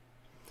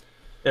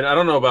 And I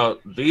don't know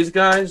about these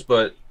guys,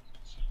 but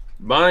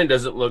mine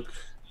doesn't look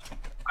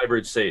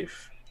hybrid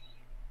safe.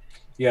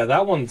 Yeah,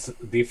 that one's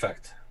a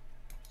defect.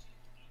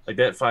 Like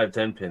that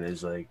 510 pin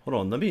is like... Hold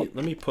on, let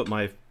me put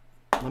my...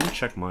 Let me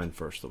check mine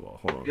first of all.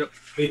 Hold on. Yep,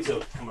 me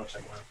too. I'm gonna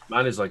check mine.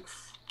 Mine is like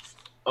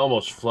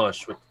almost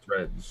flush with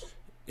threads.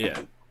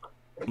 Yeah,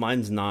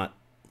 mine's not.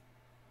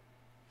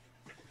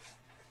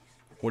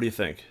 What do you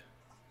think?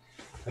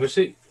 Let me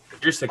see.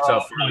 Yours sticks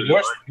out.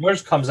 No,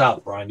 yours comes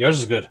out, Brian. Yours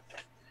is good.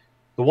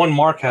 The one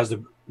Mark has,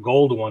 the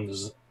gold one,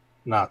 is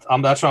not.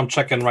 That's what I'm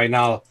checking right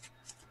now.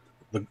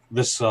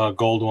 This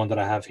gold one that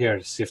I have here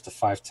to see if the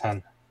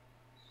 510.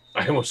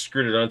 I almost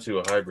screwed it onto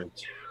a hybrid.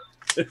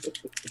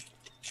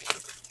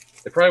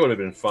 It probably would have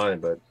been fine,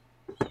 but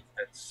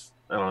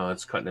I don't know.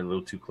 It's cutting it a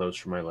little too close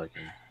for my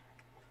liking.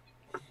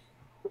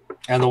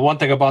 And the one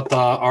thing about the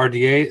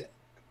RDA,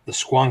 the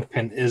squonk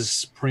pin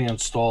is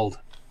pre-installed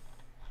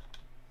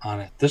on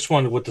it. This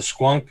one with the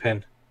squonk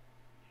pin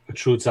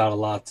protrudes out a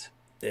lot.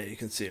 Yeah, you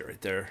can see it right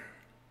there.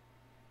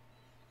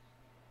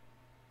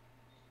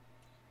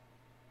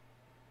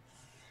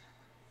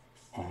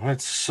 All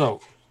right,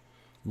 so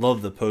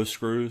Love the post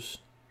screws.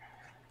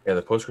 Yeah,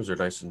 the post screws are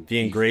nice and The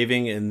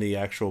engraving in the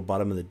actual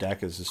bottom of the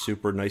deck is a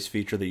super nice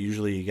feature that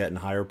usually you get in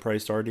higher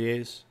priced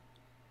RDAs.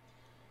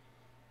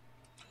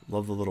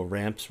 Love the little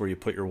ramps where you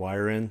put your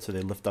wire in, so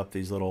they lift up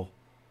these little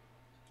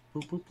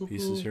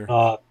pieces here.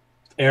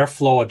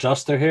 airflow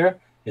adjuster here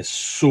is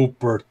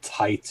super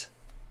tight.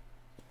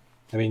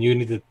 I mean, you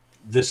need to.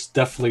 This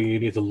definitely you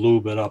need to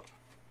lube it up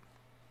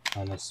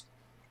on this.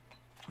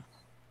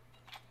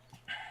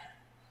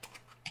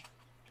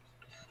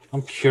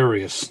 I'm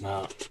curious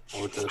now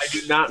with this. I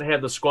do not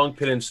have the squonk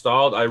pin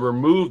installed. I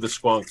removed the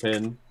squonk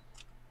pin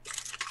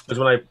because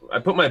when I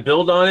put my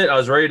build on it, I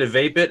was ready to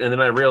vape it, and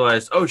then I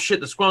realized, oh shit,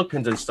 the squonk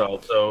pin's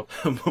installed. So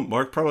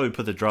Mark probably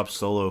put the drop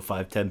solo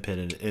 510 pin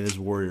in his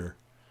Warrior.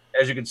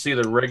 as you can see,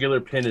 the regular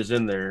pin is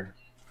in there,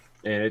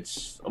 and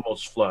it's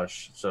almost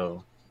flush.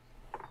 So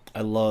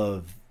I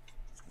love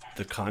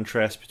the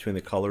contrast between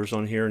the colors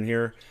on here and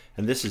here,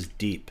 and this is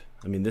deep.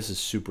 I mean, this is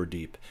super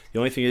deep. The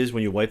only thing is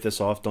when you wipe this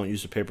off, don't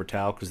use a paper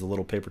towel because the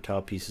little paper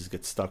towel pieces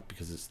get stuck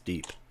because it's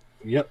deep.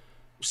 Yep.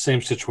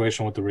 Same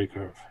situation with the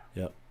recurve.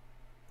 Yep.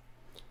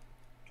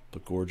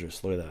 But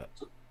gorgeous. Look at that.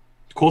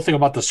 The cool thing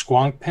about the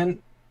squonk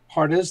pin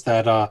part is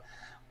that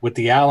with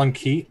the Allen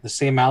key, the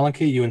same Allen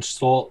key, you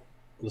install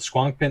the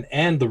squonk pin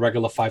and the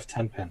regular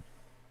 510 pin.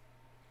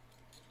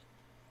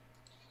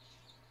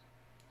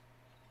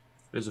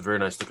 it is a very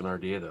nice looking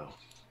RDA though.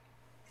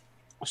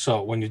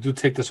 So when you do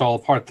take this all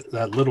apart,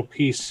 that little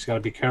piece, you got to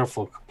be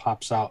careful. It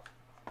pops out.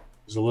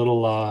 There's a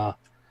little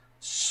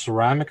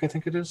ceramic, I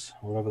think it is,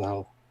 whatever the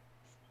hell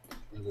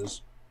it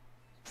is.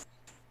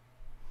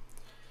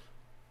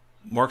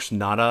 Mark's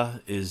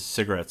Nada is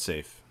cigarette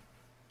safe.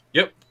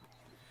 Yep.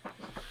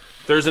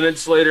 There's an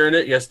insulator in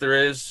it. Yes, there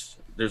is.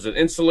 There's an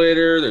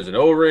insulator. There's an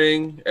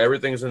O-ring.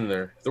 Everything's in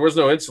there. If there was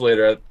no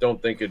insulator, I don't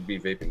think it'd be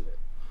vaping.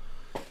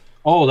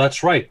 Oh,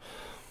 that's right.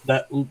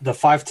 That the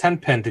 510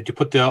 pin. Did you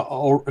put the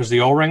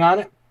O-ring on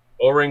it?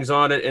 O-rings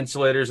on it.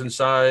 Insulators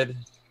inside.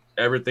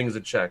 Everything's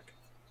a check.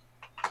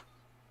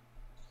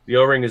 The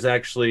O-ring is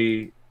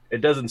actually,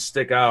 it doesn't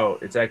stick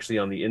out. It's actually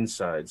on the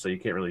inside, so you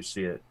can't really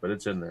see it, but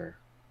it's in there.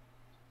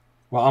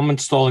 Well, I'm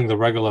installing the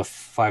regular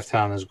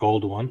 510, this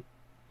gold one,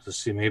 to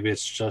see maybe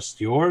it's just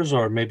yours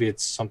or maybe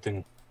it's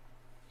something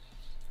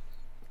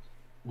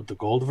with the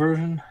gold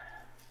version.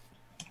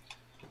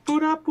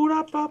 I'm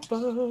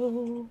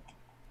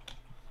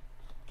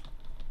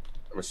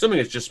assuming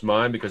it's just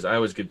mine because I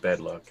always get bad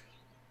luck.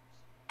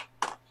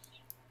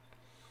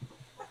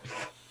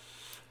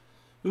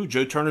 Ooh,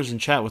 Joe Turner's in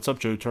chat. What's up,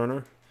 Joe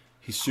Turner?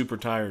 He's super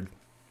tired.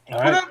 All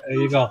right,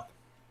 there you go.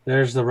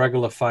 There's the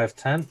regular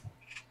 510.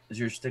 Does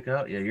yours stick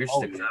out? Yeah, yours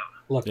sticks out.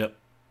 Look. Yep.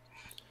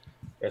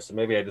 Yeah, so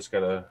maybe I just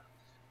gotta.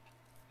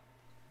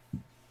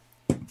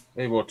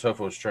 Maybe what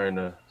Tuffo's trying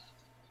to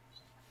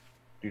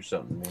do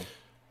something to me.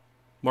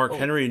 Mark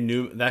Henry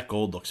knew that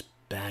gold looks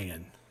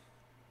banging.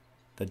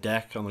 The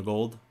deck on the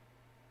gold.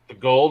 The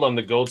gold on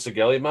the gold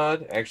Sigelli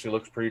mod actually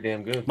looks pretty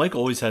damn good. Mike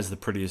always has the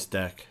prettiest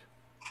deck.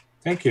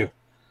 Thank you.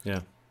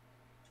 Yeah.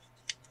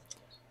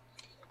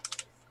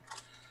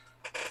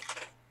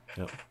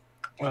 Yep.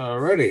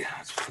 Alrighty,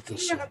 let's put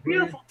this. You have a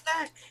beautiful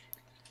deck.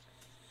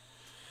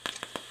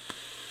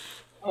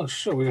 Oh,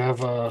 sure. We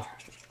have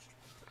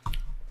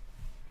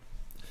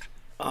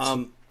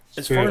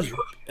as far as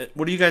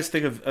what do you guys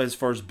think of as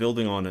far as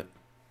building on it?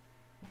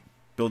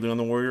 Building on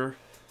the Warrior?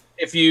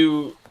 If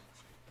you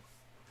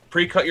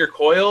pre-cut your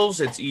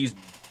coils, it's easy.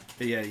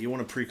 Yeah, you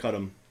want to pre-cut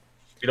them.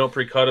 If you don't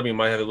pre-cut them, you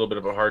might have a little bit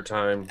of a hard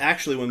time.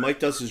 Actually, when Mike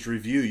does his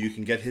review, you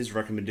can get his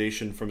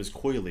recommendation from his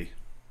coily.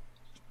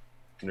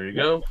 There you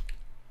go.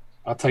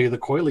 I'll tell you the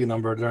coily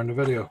number during the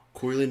video.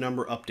 Coily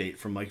number update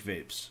from Mike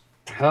Vapes.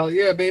 Hell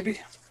yeah,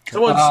 baby.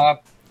 Someone's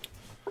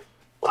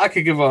I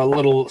could give a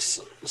little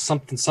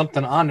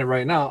something on it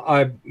right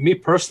now. Me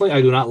personally,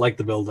 I do not like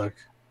the build deck.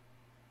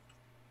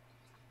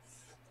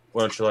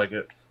 Why don't you like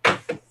it?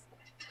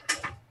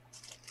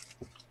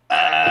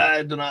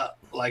 I do not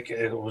like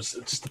it. It's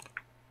just a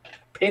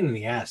pain in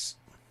the ass,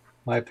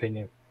 my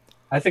opinion.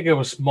 I think it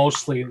was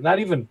mostly not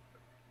even.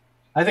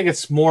 I think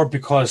it's more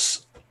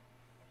because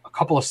a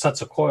couple of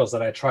sets of coils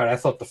that I tried. I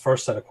thought the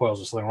first set of coils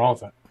was something wrong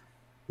with it.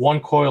 One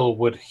coil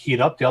would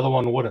heat up, the other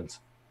one wouldn't.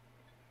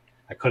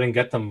 I couldn't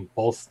get them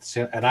both,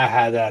 and I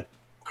had that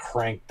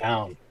cranked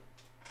down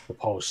the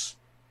posts.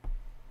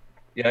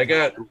 Yeah, I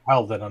got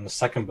held it on the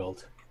second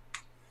build.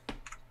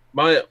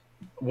 my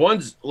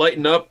one's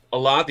lighting up a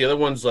lot. The other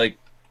one's like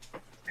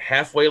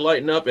halfway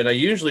lighting up, and I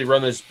usually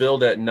run this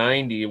build at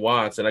 90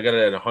 watts, and I got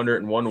it at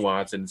 101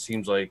 watts, and it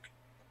seems like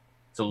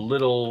it's a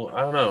little.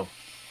 I don't know.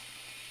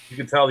 You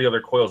can tell the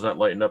other coil's not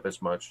lighting up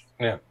as much.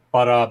 Yeah,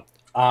 but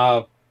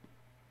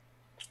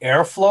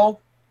airflow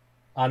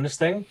on this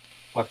thing,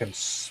 fucking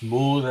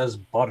smooth as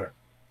butter.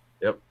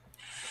 Yep.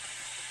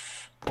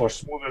 Or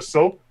smooth as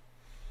soap.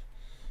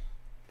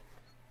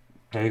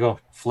 There you go.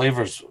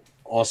 Flavor's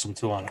awesome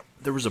too on it.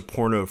 There was a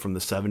porno from the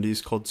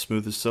 70s called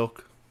Smooth as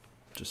Silk.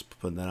 Just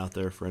putting that out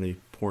there for any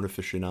porn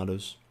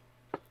aficionados.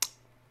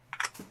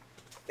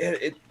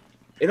 It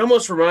It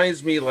almost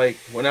reminds me like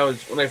when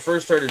I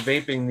first started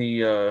vaping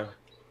the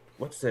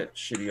what's that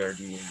shitty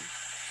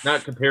RDA?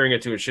 Not comparing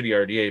it to a shitty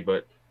RDA,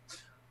 but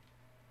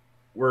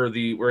where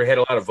it had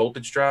a lot of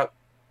voltage drop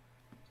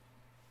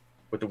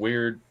with the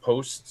weird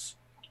posts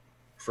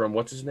from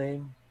what's his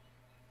name?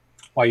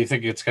 Why, you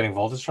think it's getting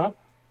voltage drop?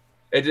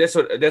 That's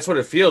what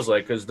it feels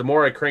like, because the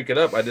more I crank it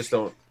up, I just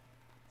don't.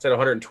 It's at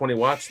 120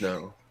 watts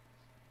now,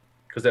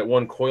 because that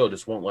one coil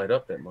just won't light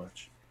up that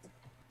much.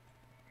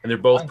 And they're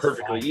both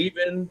perfectly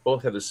even.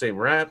 Both have the same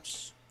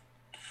wraps.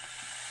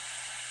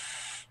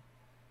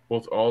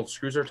 All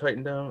screws are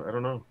tightened down. I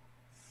don't know.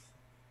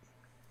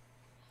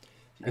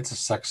 It's a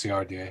sexy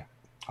RDA.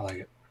 I like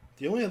it.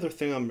 The only other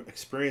thing I'm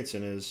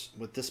experiencing is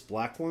with this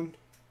black one,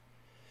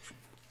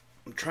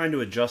 I'm trying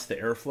to adjust the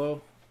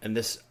airflow, and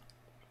this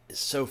is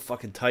so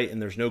fucking tight,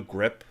 and there's no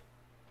grip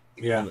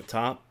on the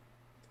top,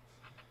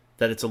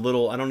 that it's a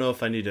little, I don't know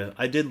if I need to,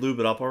 I did lube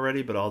it up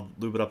already, but I'll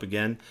lube it up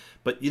again.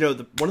 But, you know,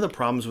 one of the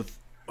problems with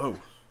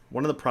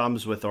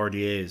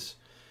RDAs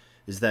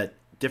is that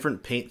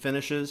different paint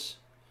finishes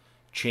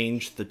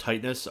change the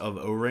tightness of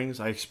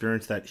O-rings. I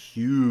experienced that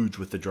huge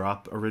with the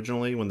drop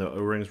originally when the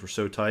O-rings were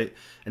so tight.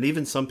 And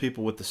even some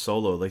people with the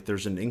solo, like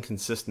there's an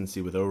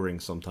inconsistency with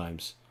O-rings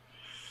sometimes.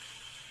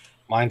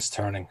 Mine's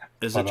turning.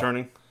 Is it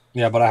turning?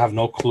 Yeah, but I have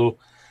no clue.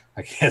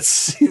 I can't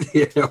see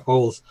the air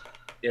holes.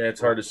 Yeah,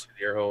 it's hard to see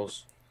the air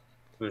holes.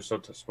 They're so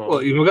small.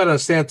 Well, you've got to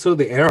understand, too,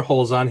 the air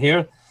holes on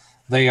here,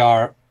 they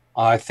are,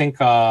 I think,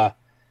 they're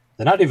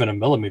not even a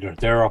millimeter.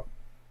 They're,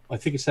 I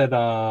think you said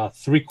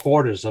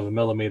 3/4 of a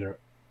millimeter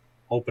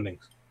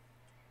openings.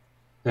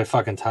 They're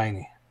fucking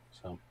tiny.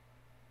 So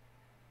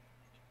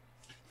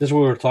this is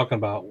what we were talking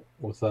about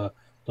with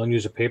don't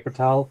use a paper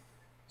towel.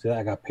 See,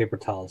 I got paper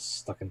towels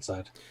stuck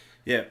inside.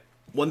 Yeah.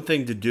 One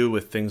thing to do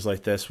with things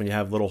like this, when you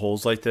have little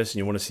holes like this and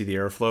you want to see the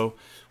airflow,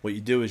 what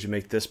you do is you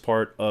make this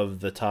part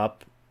of the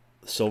top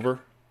silver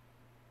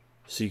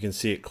so you can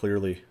see it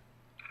clearly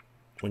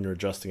when you're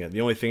adjusting it. The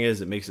only thing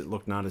is it makes it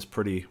look not as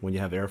pretty when you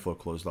have airflow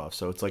closed off.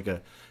 So it's like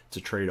it's a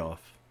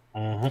trade-off.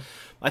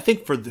 I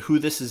think for who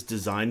this is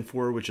designed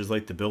for, which is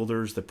like the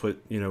builders that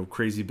put, you know,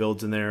 crazy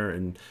builds in there,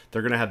 and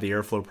they're going to have the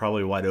airflow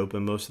probably wide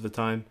open most of the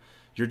time.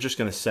 You're just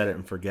going to set it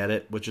and forget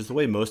it, which is the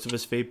way most of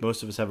us vape.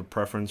 Most of us have a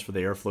preference for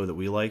the airflow that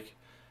we like.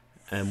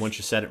 And once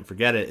you set it and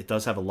forget it, it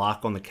does have a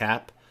lock on the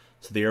cap.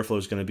 So the airflow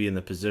is going to be in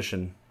the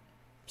position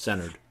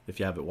centered if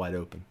you have it wide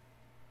open.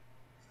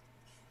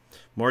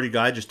 Marty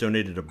Guy just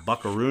donated a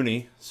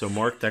buckaroonie. So,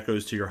 Mark, that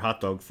goes to your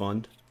hot dog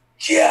fund.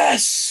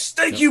 Yes!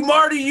 Thank you,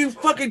 Marty, you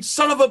fucking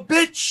son of a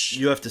bitch!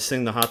 You have to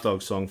sing the hot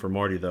dog song for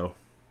Marty, though.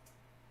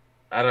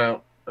 I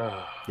don't...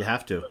 You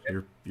have to.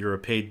 You're a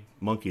paid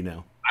monkey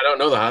now. I don't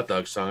know the hot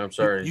dog song. I'm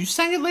sorry. You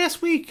sang it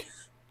last week.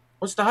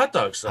 What's the hot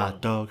dog song?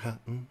 Hot dog, hot...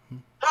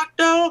 Hot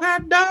dog,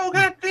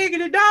 hot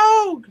diggity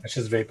dog! That's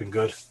just vaping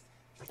good.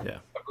 Yeah.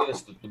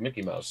 That's the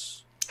Mickey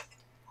Mouse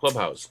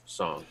Clubhouse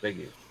song. Thank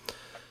you.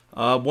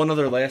 One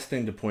other last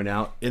thing to point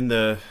out in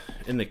the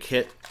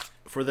kit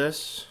for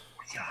this,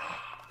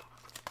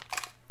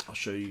 I'll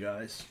show you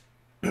guys.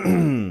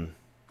 Come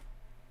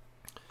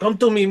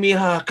to me,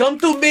 mija. Come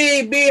to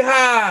me,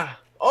 mija.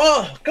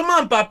 Oh, come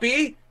on,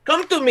 papi.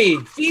 Come to me.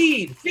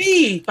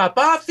 Feed,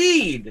 papa,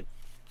 feed.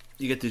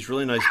 You get these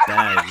really nice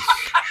bags.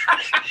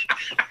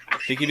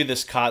 They give you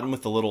this cotton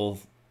with the little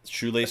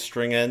shoelace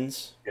string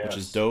ends, which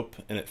is dope,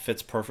 and it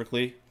fits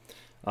perfectly.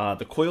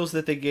 The coils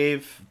that they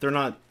gave, they're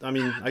not, I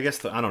mean, I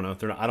guess, I don't know.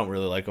 I don't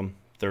really like them.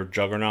 They're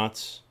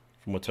juggernauts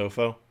from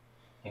Watofo.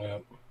 Yeah.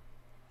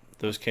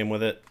 Those came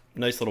with it.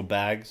 Nice little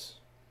bags.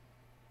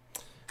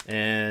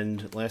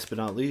 And last but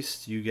not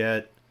least, you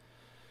get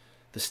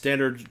the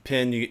standard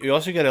pin. You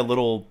also get a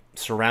little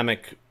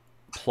ceramic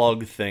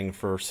plug thing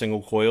for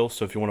single coil.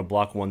 So if you want to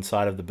block one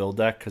side of the build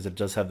deck, because it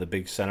does have the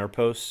big center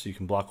post, so you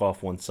can block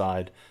off one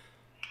side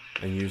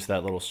and use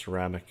that little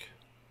ceramic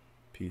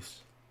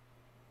piece.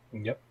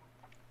 Yep.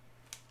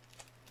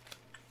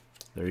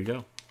 There you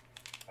go.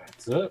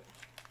 That's it.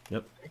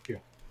 Yep. Thank you.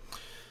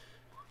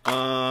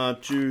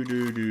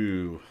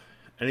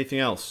 Anything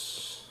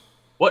else?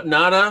 What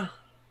nada?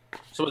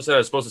 Someone said I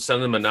was supposed to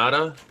send them a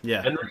nada.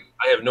 Yeah. And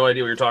I have no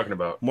idea what you're talking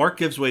about. Mark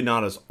gives away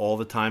nadas all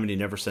the time, and he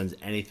never sends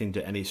anything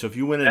to any. So if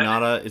you win a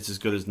nada, it's as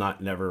good as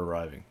never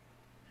arriving.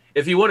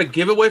 If you want to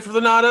give away for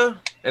the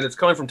nada, and it's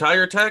coming from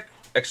Tiger Tech,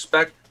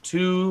 expect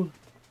 2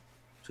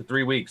 to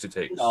 3 weeks it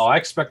takes. No, I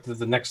expected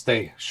the next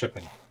day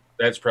shipping.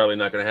 That's probably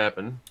not going to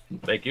happen.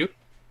 Thank you.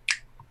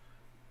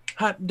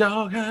 Hot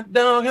dog,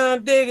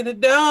 hot digging a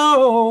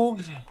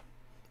dog.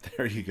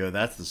 There you go.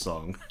 That's the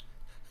song.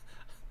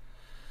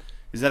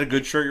 Is that a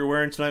good shirt you're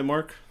wearing tonight,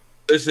 Mark?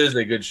 This is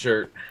a good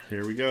shirt.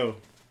 Here we go.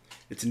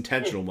 It's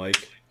intentional,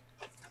 Mike.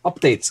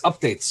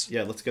 Updates.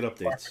 Yeah, let's get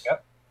updates.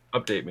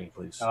 Update me,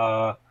 please.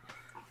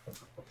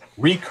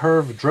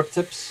 Recurve drip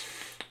tips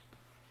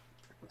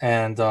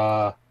and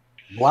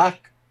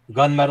black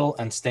gunmetal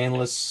and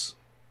stainless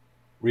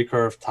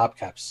recurve top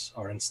caps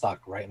are in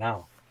stock right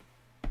now.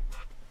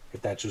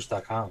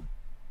 GetThatJuice.com.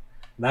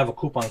 And I have a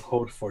coupon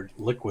code for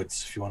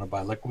liquids if you want to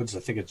buy liquids. I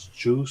think it's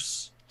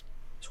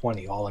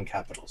Juice20, all in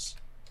capitals.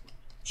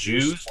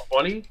 Juice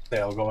 20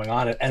 sale going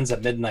on. It ends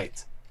at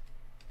midnight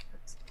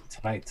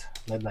tonight.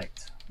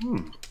 Midnight.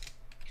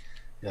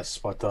 Yes,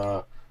 but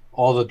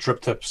all the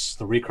drip tips,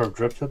 the recurve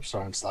drip tips,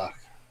 are in stock.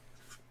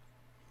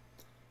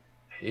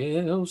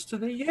 Hails to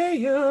the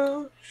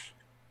yeah.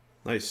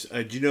 Nice.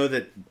 Do you know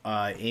that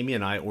Amy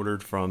and I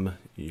ordered from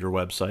your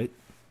website?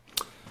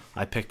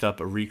 I picked up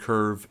a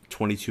recurve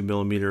 22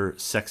 millimeter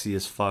sexy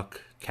as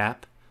fuck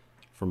cap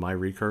for my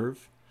recurve,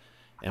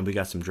 and we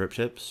got some drip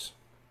tips.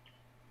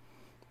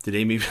 Did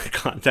Amy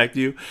contact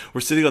you?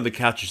 We're sitting on the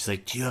couch. She's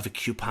like, "Do you have a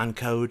coupon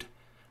code?"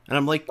 And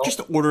I'm like,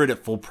 "Just order it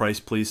at full price,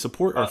 please.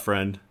 Support our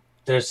friend."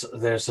 There's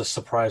a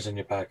surprise in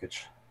your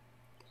package.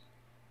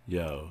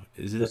 Yo,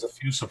 is it? There's a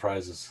few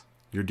surprises.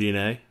 Your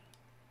DNA?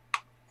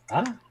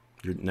 Huh?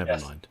 Never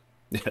mind.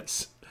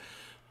 Yes.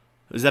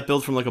 Is that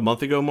build from like a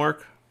month ago,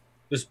 Mark?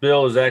 This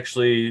bill is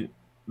actually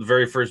the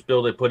very first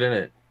bill they put in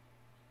it.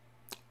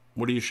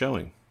 What are you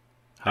showing?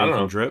 I don't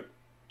know. Drip?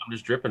 I'm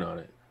just dripping on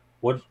it.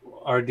 What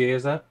RDA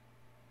is that?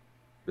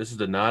 This is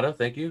the Nada.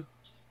 Thank you.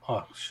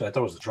 Oh shit! I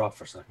thought it was a drop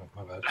for a second.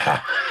 My bad.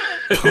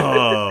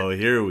 Oh,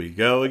 here we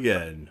go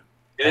again.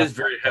 It is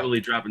very heavily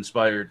drop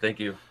inspired. Thank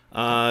you.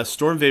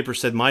 Storm Vapor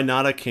said my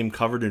Nada came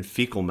covered in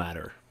fecal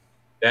matter.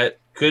 That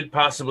could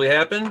possibly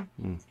happen,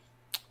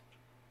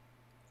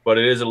 but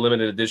it is a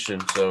limited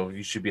edition, so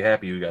you should be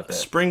happy you got that.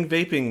 Spring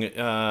Vaping,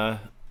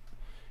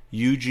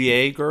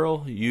 UGA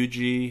girl,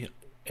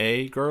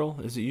 UGA girl.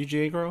 Is it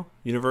UGA girl?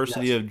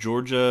 University of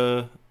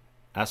Georgia,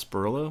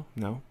 Asperillo?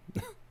 No.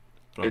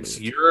 It's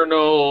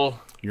urinal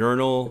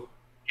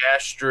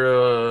gash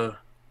anitis.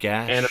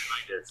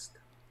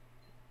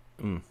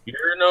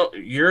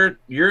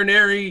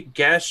 Urinary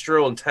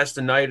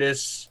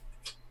gastrointestinitis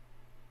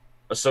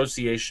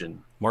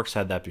association. Mark's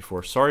had that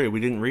before. Sorry, we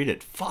didn't read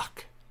it.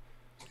 Fuck.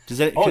 Does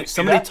that? Oh, could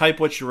somebody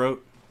type what you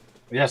wrote?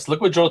 Yes, look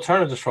what Joe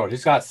Turner just wrote.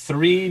 He's got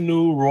 3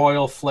 new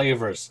royal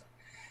flavors,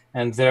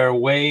 and they're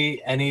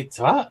way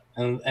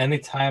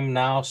anytime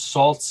now.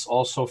 Salts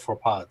also for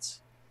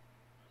pods.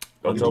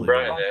 Don't tell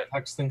Brian that.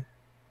 Texting.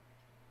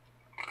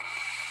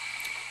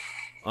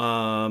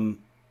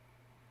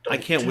 I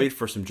can't wait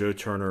for some Joe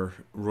Turner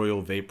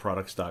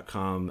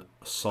RoyalVapeProducts.com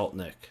Salt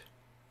Nick.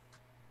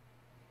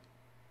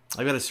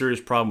 I've got a serious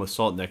problem with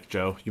Salt Nick,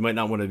 Joe. You might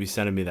not want to be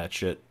sending me that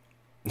shit.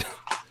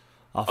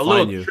 I'll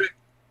find you.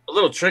 A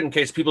little trick in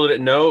case people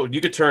didn't know.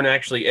 You could turn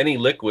actually any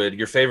liquid,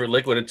 your favorite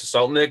liquid, into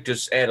Salt Nick.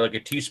 Just add like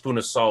a teaspoon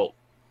of salt,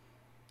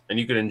 and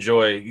you could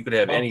enjoy. You could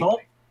have any.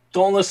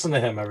 Don't listen to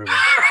him, everybody.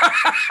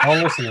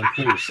 Don't listen to him,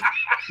 please.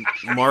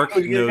 Mark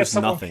knows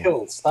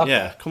nothing. Stop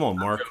yeah, that. Come on,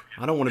 Mark.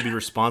 I don't want to be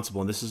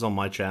responsible, and this is on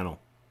my channel.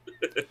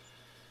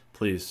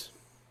 Please.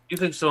 You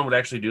think someone would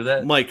actually do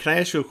that? Mike, can I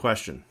ask you a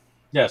question?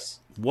 Yes.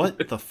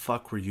 What the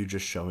fuck were you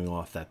just showing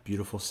off that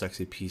beautiful,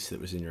 sexy piece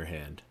that was in your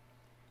hand?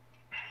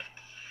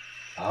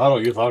 I don't know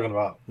what you're talking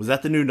about. Was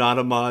that the new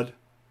Nada mod?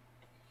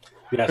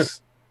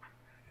 Yes.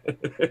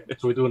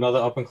 Should we do another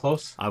up and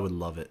close? I would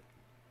love it.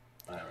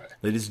 All right.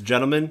 Ladies and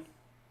gentlemen,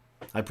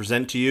 I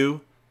present to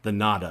you the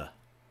Nada.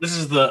 This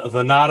is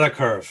the Nada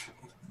curve.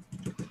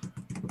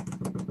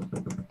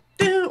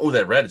 Oh,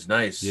 that red is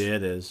nice. Yeah,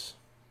 it is.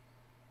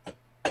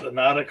 The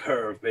Nada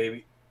curve,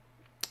 baby.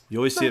 You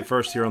always see it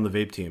first here on the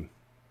Vape team.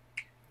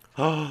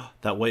 Oh,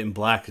 that white and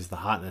black is the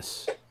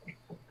hotness.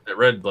 That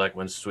red black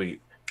one's sweet.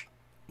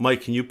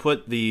 Mike, can you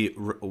put the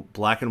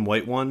black and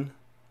white one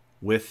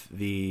with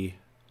the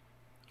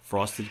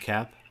frosted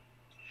cap?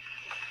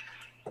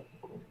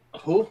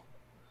 Who?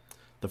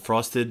 The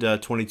frosted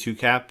 22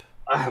 cap.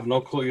 I have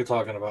no clue what you're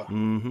talking about.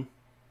 Mm-hmm.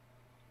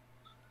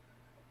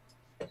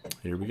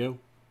 Here we go.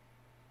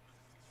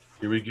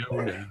 Here we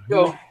go.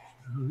 Go.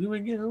 Here we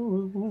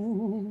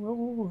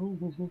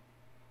go.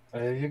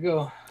 There you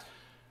go.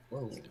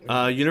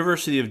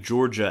 University of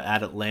Georgia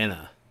at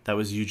Atlanta. That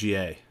was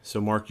UGA. So,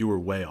 Mark, you were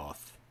way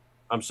off.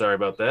 I'm sorry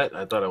about that.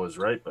 I thought I was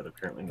right, but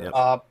apparently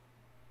not.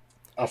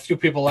 A few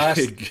people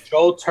asked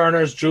Joe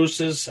Turner's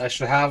juices. I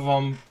should have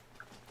them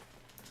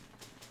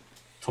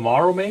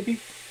tomorrow,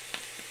 maybe.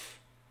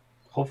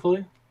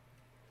 Hopefully.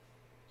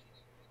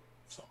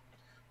 So.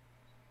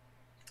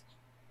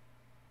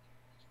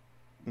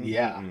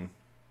 Yeah. Mm-hmm.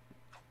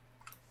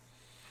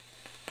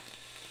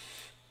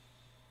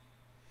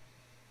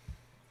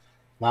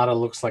 Nada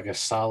looks like a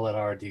solid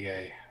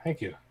RDA.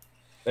 Thank you.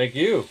 Thank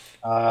you.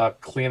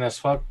 Clean as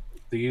fuck.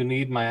 Do you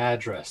need my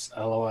address?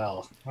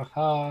 LOL.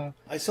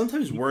 I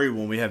sometimes worry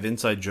when we have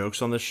inside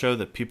jokes on this show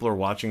that people are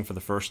watching for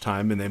the first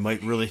time and they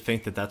might really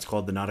think that that's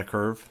called the Nada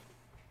curve.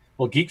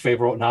 Well, Geek Vape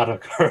wrote Nada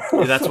curve.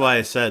 Yeah, that's why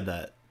I said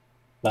that.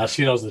 Nah,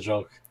 she knows the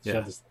joke. She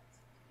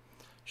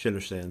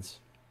understands.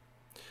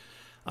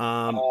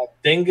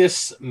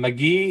 Dingus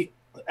McGee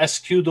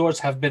SQ doors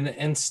have been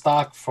in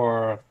stock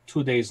for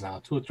 2 days now.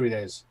 2 or 3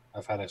 days.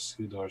 I've had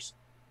SQ doors.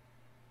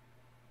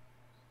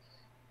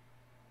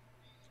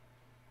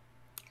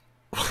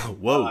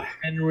 Whoa.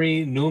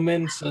 Henry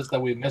Newman says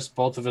that we missed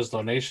both of his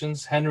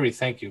donations. Henry,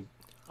 thank you.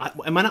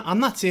 I'm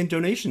not seeing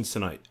donations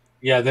tonight.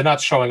 Yeah, they're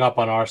not showing up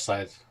on our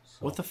side. So.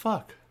 What the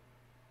fuck?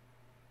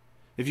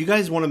 If you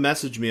guys want to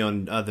message me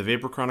on the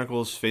Vapor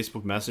Chronicles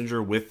Facebook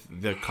Messenger with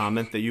the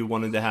comment that you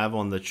wanted to have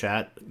on the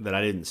chat that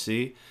I didn't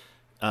see,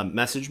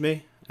 message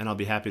me, and I'll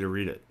be happy to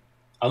read it.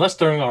 Unless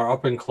during our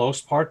up and close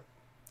part.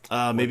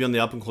 Maybe on the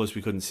up and close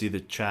we couldn't see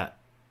the chat.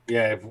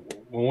 Yeah,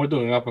 when we're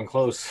doing up and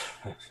close.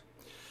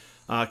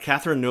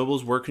 Catherine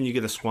Nobles, where can you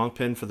get a squonk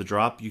pin for the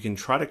drop? You can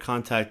try to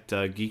contact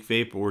Geek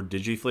Vape or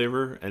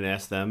DigiFlavor and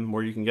ask them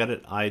where you can get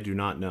it. I do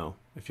not know.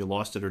 If you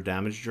lost it or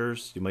damaged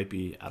yours, you might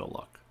be out of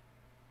luck.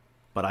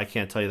 But I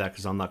can't tell you that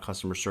because I'm not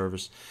customer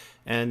service,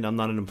 and I'm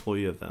not an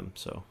employee of them.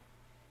 So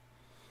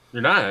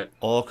You're not?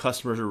 all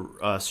customer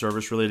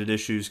service-related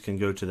issues can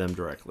go to them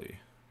directly.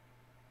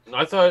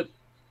 I thought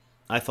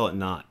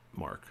not,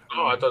 Mark.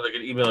 Oh, I thought they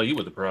could email you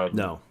with the problem.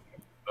 No,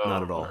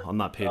 not at all. I'm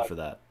not paid for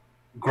that.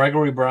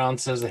 Gregory Brown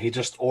says that he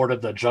just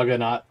ordered the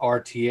Juggernaut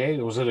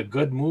RTA. Was it a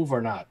good move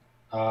or not?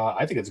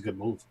 I think it's a good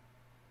move.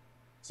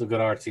 It's a good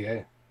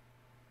RTA.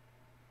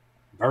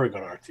 Very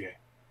good RTA.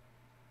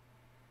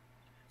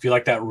 If you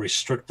like that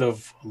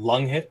restrictive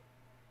lung hit,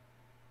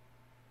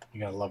 you're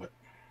going to love it.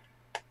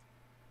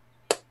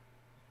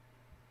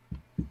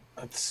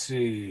 Let's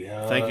see.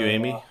 Thank you,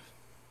 Amy.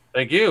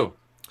 Thank you.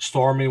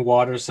 Stormy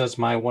Waters says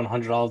my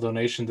 $100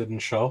 donation didn't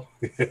show.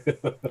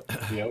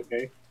 Yeah,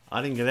 okay.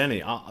 I didn't get any.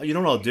 You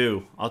know what I'll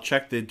do? I'll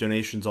check the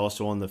donations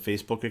also on the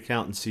Facebook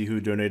account and see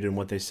who donated and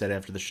what they said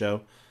after the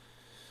show.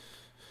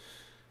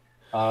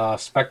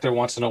 Spectre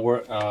wants to know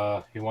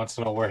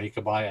where he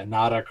could buy a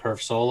Nada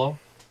Curve Solo.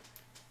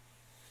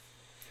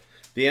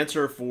 The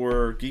answer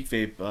for Geek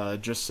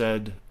Vape just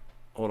said,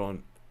 hold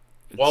on.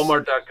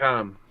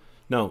 Walmart.com.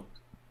 No.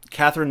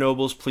 Catherine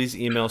Nobles, please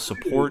email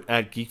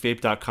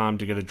support@geekvape.com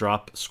to get a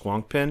drop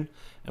squonk pin.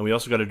 And we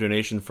also got a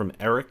donation from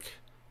Eric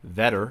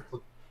Vetter.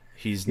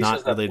 He's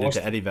not related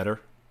to Eddie Vetter.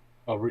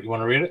 Oh, you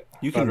want to read it?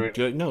 You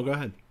can. No, go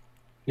ahead.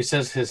 He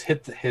says his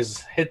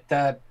hit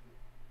that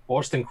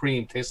Boston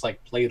cream tastes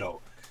like Play-Doh.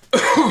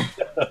 I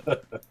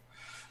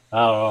don't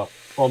know.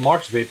 Well,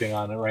 Mark's vaping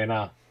on it right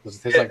now. Does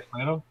it taste like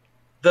Play-Doh?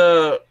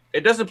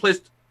 It doesn't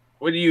taste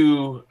when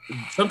you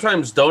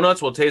sometimes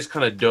donuts will taste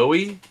kind of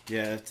doughy.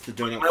 Yeah, it's the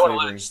donut I want to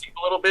let it steep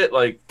a little bit.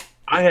 Like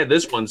I had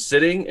this one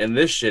sitting, and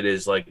this shit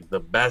is like the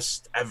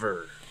best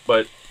ever.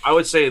 But I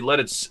would say let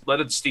it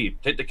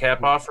steep. Take the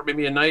cap off for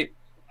maybe a night,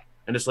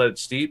 and just let it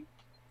steep.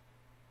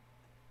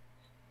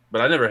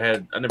 But I never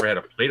had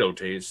a Play-Doh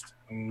taste.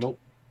 Nope.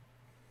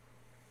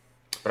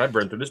 But I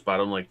burned through this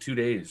bottle in like 2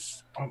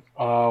 days.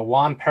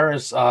 Juan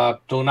Perez,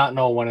 do not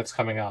know when it's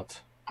coming out.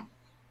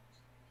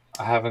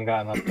 I haven't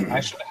gotten it.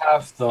 I should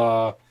have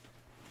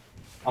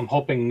I'm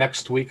hoping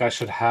next week I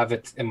should have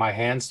it in my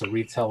hands, the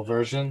retail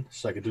version,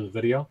 so I could do the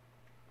video.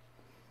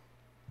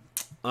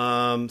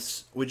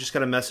 We just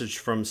got a message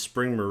from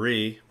Spring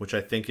Marie, which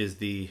I think is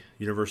the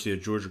University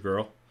of Georgia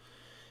girl.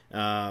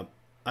 I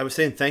was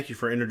saying thank you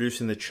for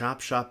introducing the Chop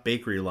Shop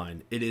Bakery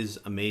line. It is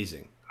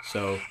amazing.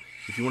 So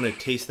if you want to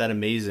taste that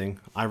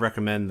amazing, I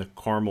recommend the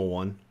caramel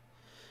one.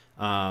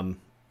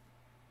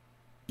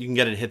 You can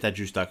get it at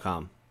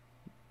hitthatjuice.com.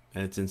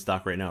 And it's in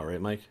stock right now,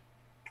 right, Mike?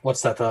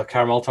 What's that, the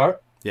caramel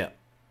tart? Yeah.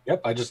 Yep,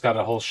 I just got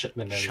a whole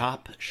shipment in.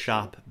 Chop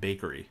Shop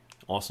Bakery.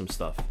 Awesome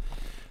stuff.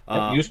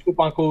 Yep, use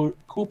coupon code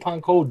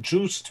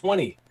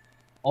JUICE20.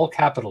 All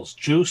capitals,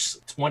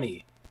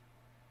 JUICE20.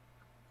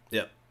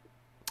 Yep.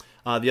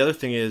 The other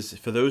thing is,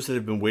 for those that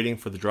have been waiting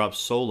for the Drop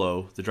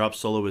Solo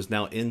is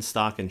now in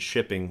stock and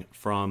shipping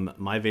from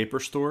My Vapor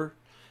Store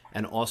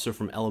and also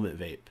from Element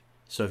Vape.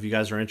 So if you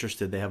guys are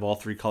interested, they have all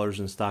three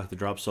colors in stock. The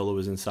Drop Solo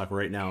is in stock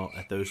right now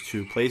at those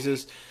two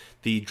places.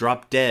 The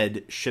Drop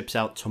Dead ships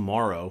out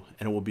tomorrow,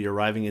 and it will be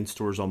arriving in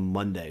stores on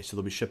Monday. So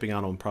they'll be shipping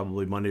out on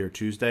probably Monday or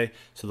Tuesday,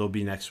 so they'll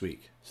be next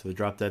week. So the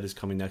Drop Dead is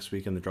coming next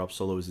week, and the Drop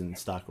Solo is in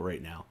stock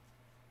right now.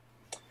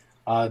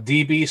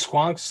 DB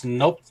Squonks,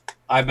 nope.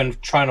 I've been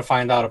trying to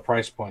find out a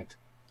price point.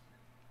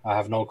 I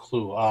have no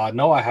clue.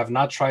 No, I have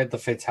not tried the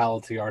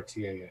Fatality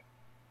RTA yet.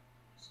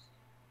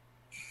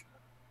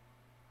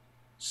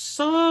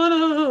 Son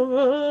of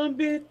a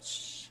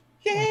bitch.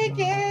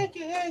 Yeah.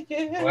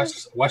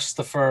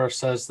 Westifer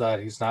says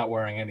that he's not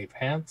wearing any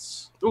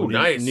pants. Ooh,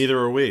 nice. Neither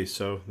are we,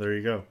 so there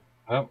you go.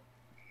 Yep.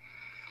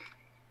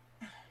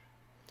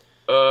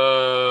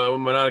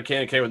 Manana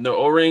can came with no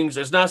O-rings.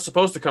 It's not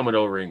supposed to come with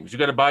O-rings. You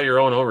got to buy your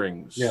own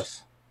O-rings.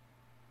 Yes.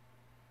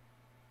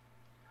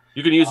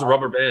 You can use a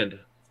rubber band.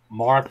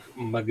 Mark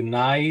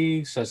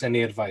Magnai says,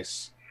 any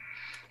advice?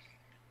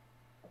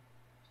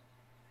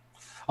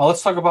 Oh,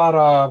 let's talk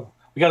about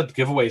we got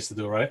giveaways to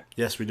do, right?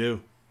 Yes, we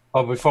do.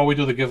 Oh, before we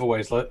do the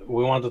giveaways,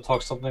 we wanted to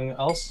talk something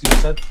else. You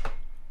said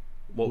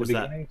what was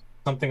that?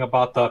 Something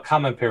about the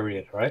comment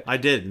period, right? I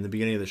did in the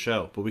beginning of the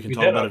show, but we can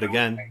talk about it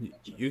again.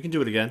 You can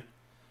do it again.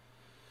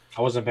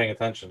 I wasn't paying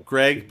attention.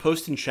 Greg,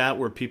 post in chat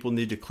where people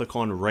need to click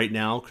on right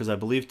now, because I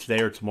believe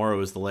today or tomorrow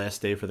is the last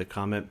day for the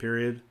comment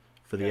period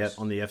for the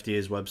on the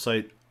FDA's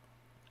website.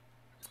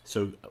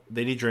 So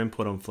they need your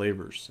input on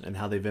flavors and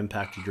how they've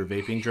impacted your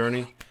vaping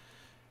journey.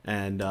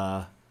 And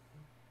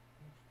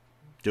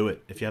do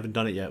it. If you haven't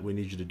done it yet, we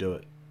need you to do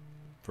it.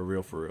 For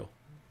real, for real.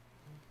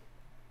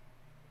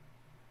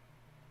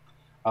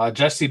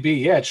 Jesse B,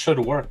 yeah, it should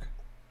work.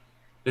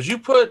 Did you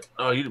put?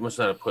 Oh, you must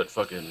not have put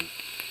fucking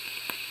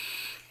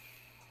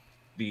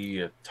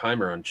the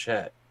timer on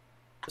chat.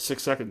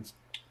 6 seconds.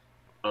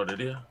 Oh, did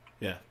you?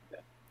 Yeah.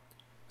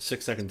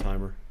 6-second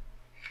timer.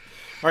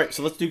 All right,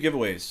 so let's do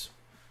giveaways.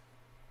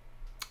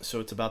 So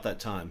it's about that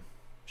time,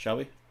 shall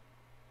we?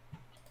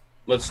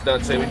 Let's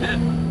not say we did.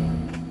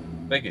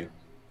 Thank you.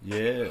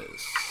 Yes,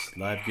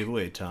 live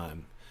giveaway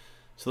time.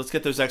 So let's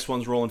get those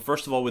X1s rolling.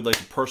 First of all, we'd like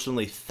to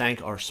personally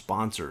thank our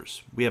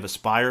sponsors. We have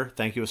Aspire.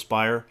 Thank you,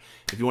 Aspire.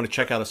 If you want to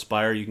check out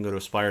Aspire, you can go to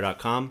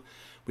aspire.com.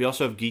 We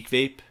also have Geek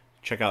Vape.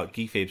 Check out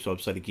Geek Vape's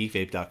website at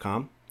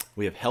geekvape.com.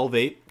 We have Hell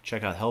Vape.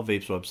 Check out Hell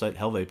Vape's website,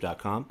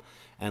 hellvape.com.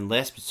 And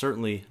last but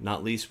certainly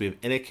not least, we have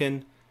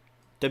Inikin,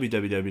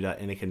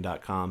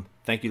 www.inikin.com.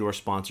 Thank you to our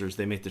sponsors.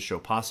 They make the show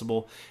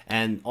possible.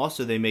 And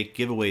also they make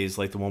giveaways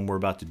like the one we're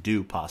about to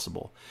do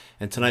possible.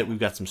 And tonight we've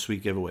got some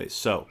sweet giveaways.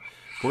 So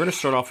we're going to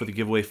start off with a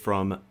giveaway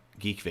from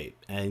Geek Vape.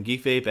 And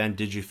Geek Vape and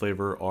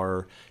DigiFlavor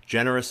are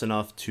generous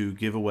enough to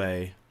give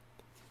away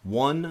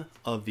one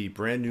of the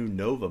brand new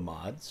Nova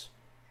mods.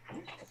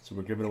 So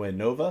we're giving away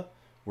Nova.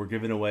 We're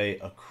giving away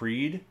a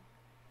Creed.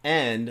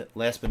 And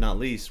last but not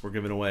least, we're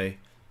giving away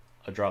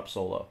a Drop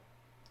Solo.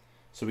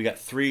 So we got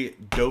 3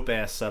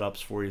 dope-ass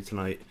setups for you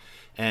tonight.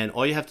 And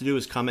all you have to do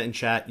is comment in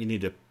chat. You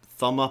need to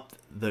thumb up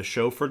the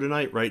show for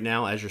tonight. Right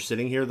now, as you're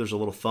sitting here, there's a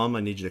little thumb.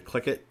 I need you to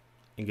click it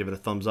and give it a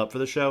thumbs up for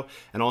the show.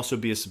 And also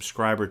be a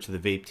subscriber to the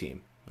Vape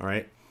team. All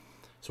right?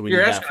 So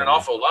You're asking an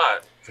awful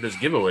lot for this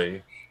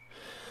giveaway.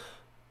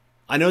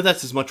 I know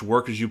that's as much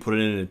work as you put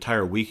in an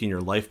entire week in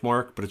your life,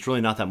 Mark, but it's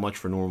really not that much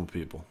for normal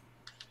people.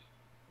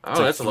 Oh, it's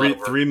like that's a lot of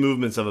work. 3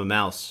 movements of a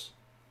mouse.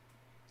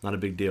 Not a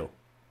big deal.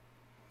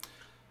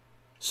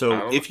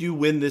 So if you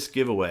win this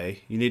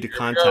giveaway, you need to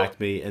contact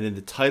me, and in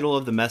the title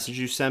of the message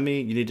you send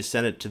me, you need to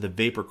send it to the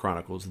Vapor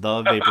Chronicles,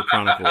 the Vapor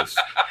Chronicles,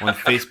 on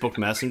Facebook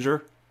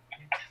Messenger.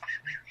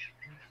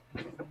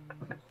 Go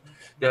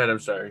ahead, I'm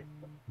sorry.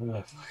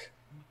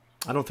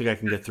 I don't think I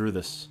can get through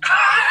this.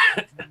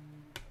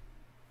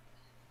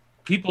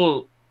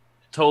 People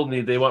told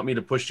me they want me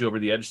to push you over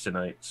the edge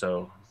tonight,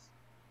 so...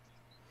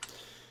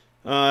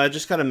 I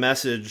just got a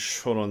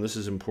message. Hold on, this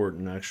is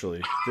important,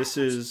 actually. This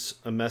is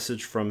a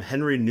message from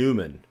Henry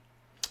Newman.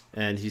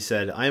 And he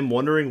said, I am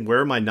wondering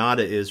where my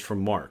Nada is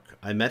from Mark.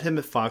 I met him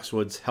at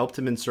Foxwoods, helped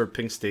him insert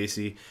Pink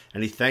Stacey,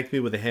 and he thanked me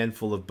with a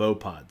handful of bow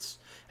pods.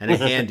 And a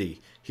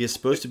handy. He is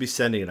supposed to be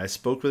sending it. I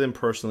spoke with him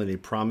personally, and he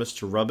promised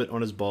to rub it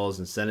on his balls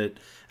and send it.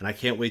 And I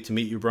can't wait to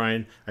meet you,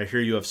 Brian. I hear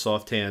you have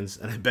soft hands,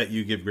 and I bet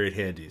you give great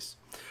handies.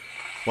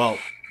 Well,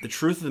 the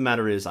truth of the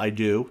matter is, I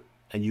do,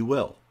 and you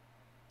will.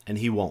 And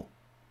he won't.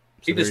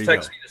 So he just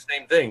texted me the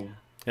same thing.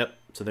 Yep.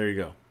 So there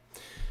you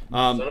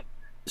go.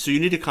 So you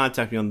need to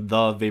contact me on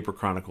the Vapor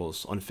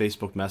Chronicles on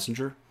Facebook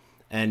Messenger.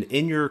 And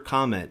in your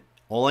comment,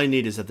 all I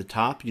need is at the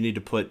top, you need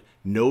to put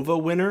Nova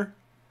winner,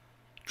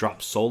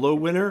 Drop Solo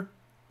winner,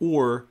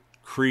 or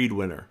Creed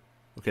winner.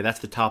 Okay, that's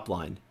the top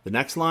line. The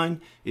next line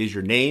is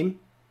your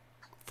name,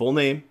 full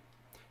name,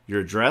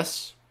 your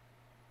address,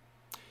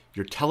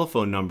 your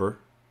telephone number,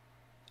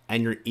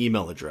 and your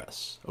email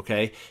address,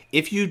 okay?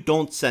 If you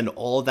don't send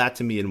all of that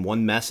to me in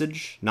one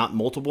message, not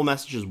multiple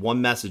messages,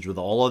 one message with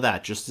all of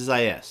that, just as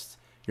I asked,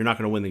 you're not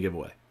going to win the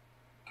giveaway.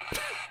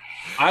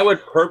 I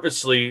would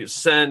purposely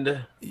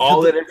send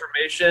all that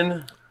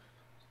information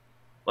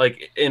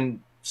like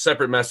in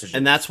separate messages.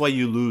 And that's why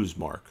you lose,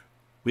 Mark.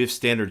 We have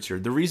standards here.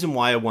 The reason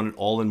why I want it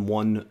all in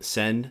one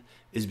send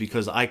is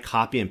because I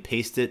copy and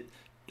paste it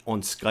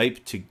on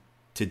Skype to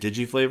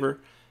DigiFlavor,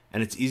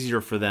 and it's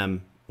easier for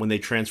them when they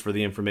transfer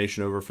the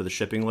information over for the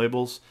shipping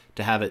labels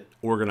to have it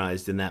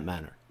organized in that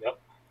manner. Yep.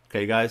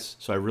 Okay, guys?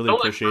 So I really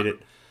appreciate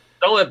it.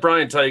 Don't let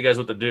Brian tell you guys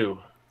what to do.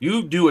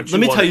 You do what you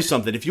Let want. me tell you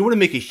something. If you want to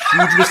make a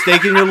huge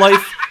mistake in your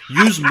life,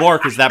 use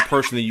Mark as that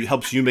person that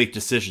helps you make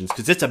decisions,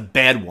 because it's a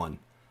bad one.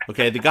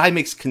 Okay? The guy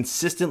makes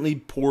consistently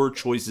poor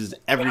choices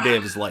every day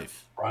of his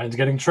life. Brian's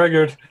getting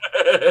triggered.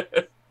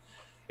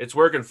 It's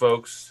working,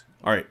 folks.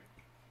 All right.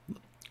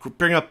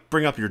 Bring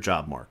up your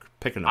job, Mark.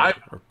 Pick a number.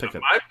 Or pick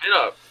up. I've been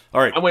up.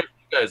 All right. I'm waiting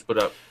for you guys to put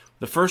up.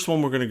 The first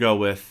one we're going to go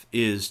with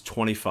is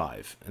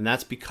 25, and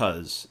that's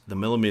because the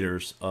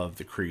millimeters of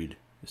the Creed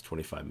is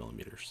 25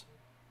 millimeters.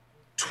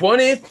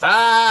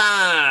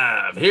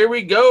 25. Here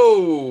we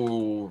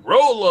go.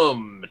 Roll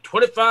them.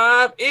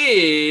 25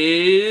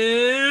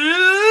 is...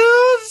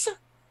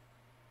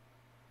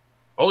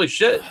 Holy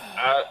shit.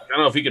 I don't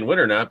know if he can win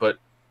or not, but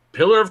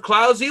Pillar of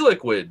Clouds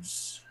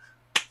E-Liquids.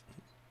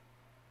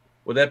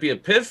 Would that be a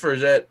piff, or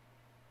is that...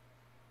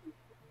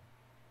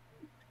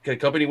 Can a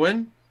company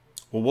win?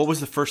 Well, what was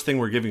the first thing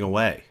we're giving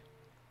away?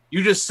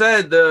 You just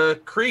said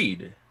the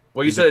Creed.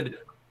 Well, you said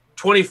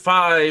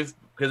 25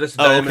 because that's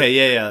the diamond. Okay,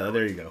 yeah,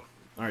 there you go.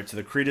 All right, so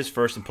the Creed is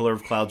first and Pillar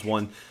of Clouds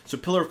won. So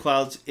Pillar of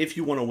Clouds, if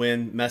you want to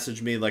win,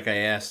 message me like I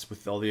asked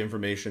with all the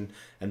information,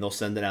 and they'll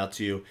send it out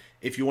to you.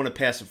 If you want to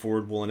pass it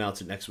forward, we'll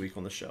announce it next week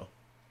on the show.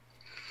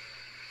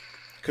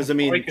 Because, I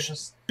mean,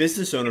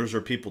 business owners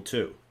are people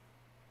too.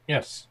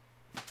 Yes.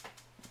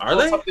 Are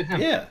they? It's up to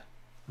him. Yeah.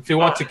 If he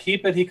wants to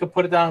keep it, he could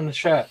put it down in the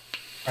chat.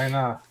 Right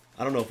now.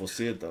 I don't know if we'll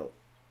see it though.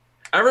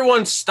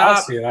 Everyone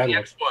stop see it, the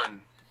next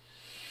one.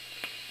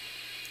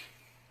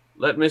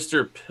 Let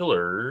Mr.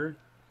 Pillar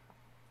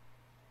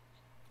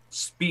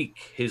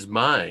speak his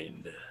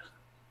mind.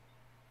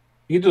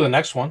 You do the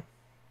next one.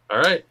 All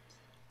right.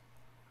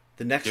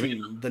 The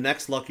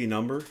next lucky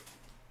number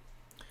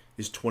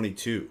is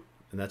 22,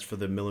 and that's for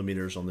the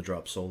millimeters on the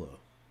drop solo.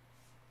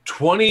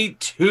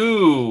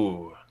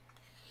 22.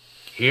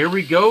 Here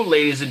we go,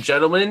 ladies and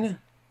gentlemen.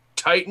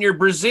 Tighten your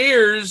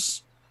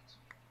brassieres.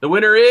 The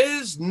winner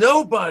is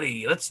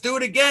nobody. Let's do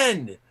it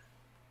again.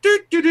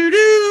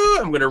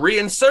 I'm going to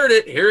reinsert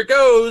it. Here it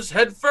goes.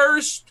 Head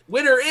first.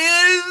 Winner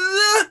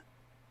is...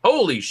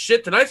 Holy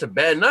shit, tonight's a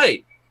bad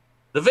night.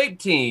 The Vape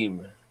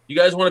team. You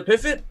guys want to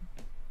piff it?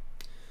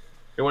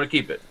 Or want to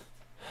keep it?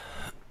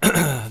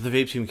 The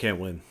Vape team can't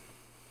win.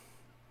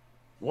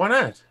 Why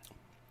not?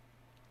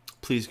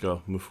 Please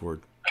go. Move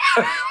forward.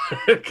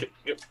 Okay.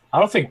 I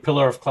don't think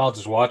Pillar of Clouds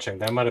is watching.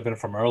 That might have been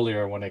from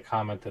earlier when they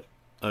commented.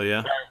 Oh,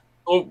 yeah?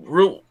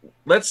 Well,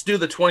 let's do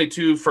the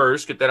 22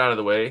 first. Get that out of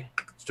the way.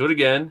 Let's do it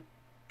again.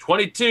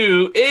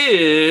 22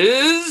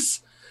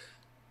 is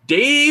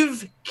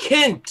Dave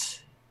Kint.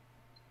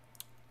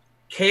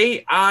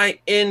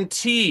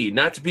 K-I-N-T.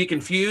 Not to be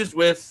confused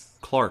with...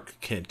 Clark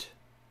Kent.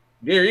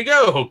 There you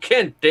go.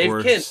 Kent. Dave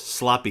or Kint.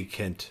 Sloppy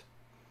Kent.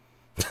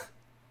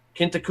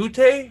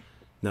 Kintakute?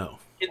 No.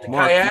 Kintakayai?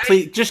 Mark,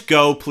 please, just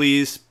go,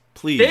 please.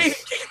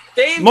 Please.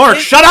 Dave Mark,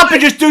 Kint shut up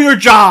and just do your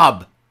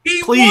job.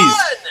 He Please. won!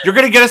 You're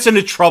going to get us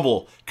into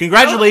trouble.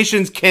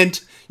 Congratulations,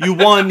 Kent. You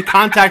won.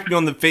 Contact me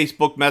on the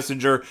Facebook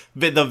Messenger,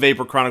 the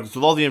Vapor Chronicles,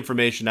 with all the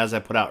information as I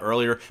put out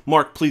earlier.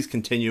 Mark, please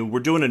continue.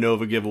 We're doing a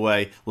Nova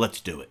giveaway. Let's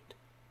do it.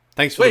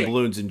 Thanks for the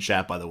balloons in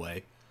chat, by the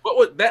way.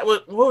 What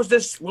was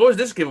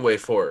this giveaway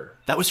for?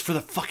 That was for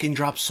the fucking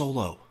drop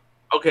solo.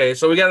 Okay,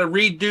 so we got to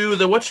redo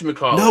the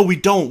whatchamacallit. No, we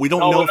don't. We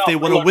don't know if they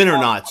want to win or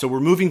not. So we're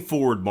moving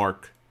forward,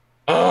 Mark.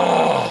 Oh,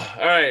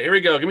 all right, here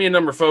we go. Give me a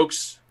number,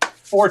 folks.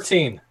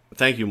 14.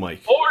 Thank you,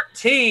 Mike.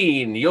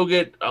 14. You'll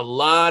get a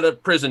lot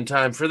of prison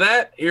time for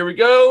that. Here we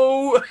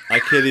go. I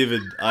can't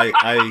even.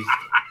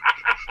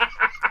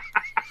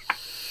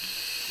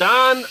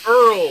 Don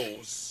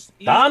Earls.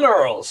 Don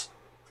Earls.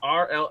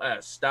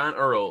 RLS. Don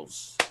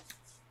Earls.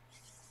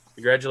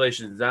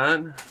 Congratulations,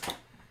 Don.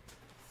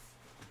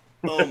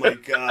 Oh my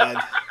God.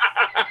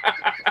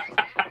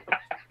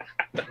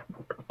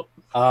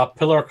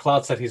 Pillar of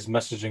Cloud said he's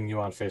messaging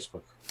you on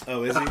Facebook.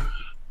 Oh, is he?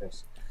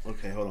 Yes.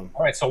 Okay, hold on.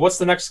 All right, so what's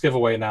the next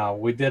giveaway now?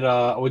 We did.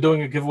 We're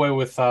doing a giveaway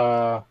with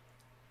Hell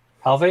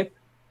Vape.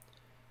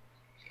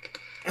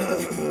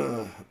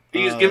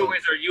 These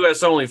giveaways are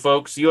U.S. only,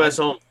 folks. U.S.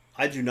 only.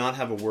 I do not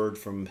have a word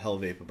from Hell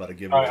Vape about a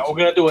giveaway. All right, we're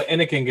gonna do an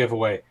Anakin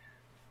giveaway.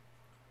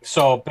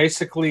 So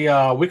basically,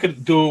 we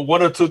could do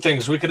one or two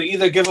things. We could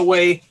either give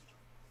away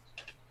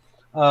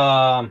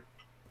the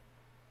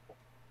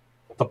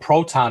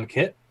Proton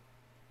kit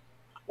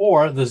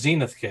or the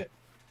Zenith kit.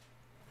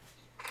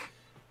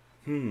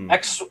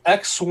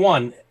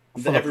 X1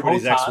 for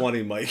everybody's the Proton.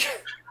 X1-ing, Mike.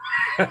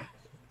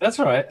 That's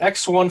all right.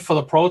 X1 for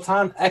the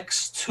Proton,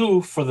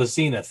 X2 for the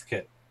Zenith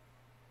kit.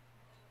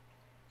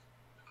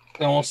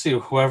 And we'll see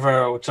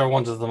whichever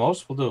ones is the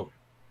most, we'll do.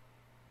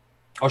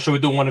 Or should we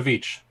do one of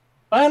each?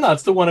 Why not?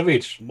 Let's do one of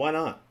each. Why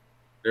not?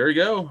 There you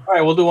go. All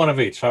right, we'll do one of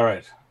each. All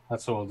right.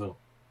 That's what we'll do.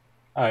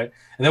 All right.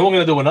 And then we're going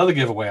to do another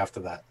giveaway after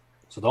that.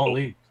 So don't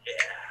leave. Yeah.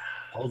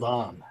 Hold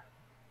on.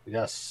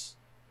 Yes.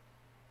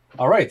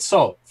 All right.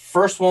 So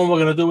first one we're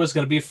going to do is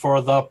going to be for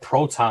the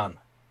Proton.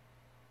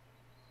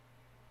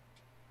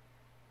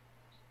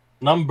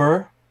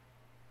 Number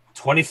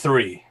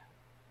 23.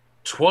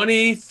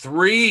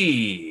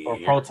 23. For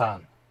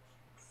Proton.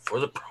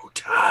 For the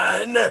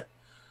Proton. The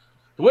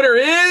winner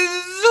is...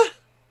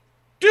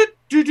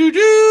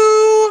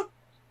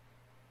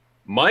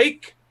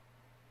 Mike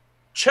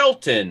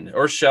Chelton,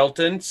 or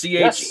Shelton,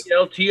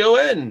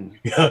 Chelton.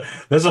 Yeah,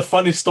 there's a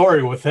funny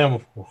story with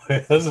him.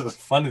 This is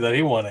funny that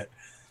he won it.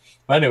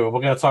 But anyway,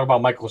 we're going to talk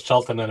about Michael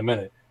Shelton in a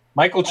minute.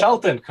 Michael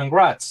Shelton,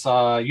 congrats.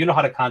 You know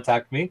how to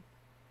contact me.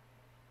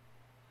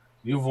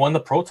 You've won the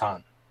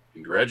Proton.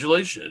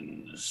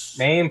 Congratulations.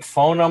 Name,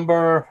 phone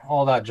number,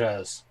 all that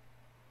jazz.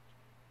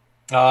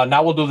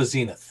 Now we'll do the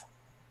Zenith.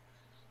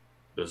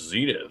 The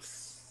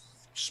Zenith.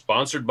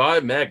 Sponsored by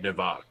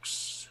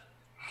Magnavox.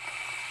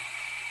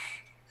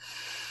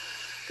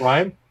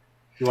 Ryan,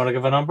 you want to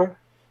give a number?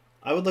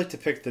 I would like to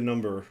pick the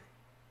number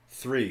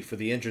 3 for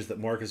the inches that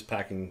Mark is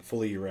packing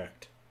fully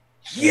erect.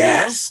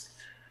 Yes!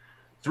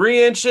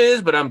 3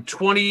 inches, but I'm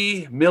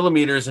 20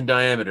 millimeters in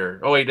diameter.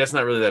 Oh, wait, that's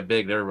not really that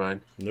big. Never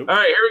mind. Nope. All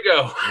right, here we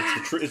go.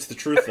 It's the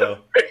truth, though.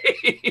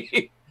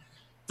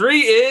 3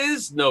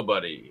 is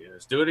nobody.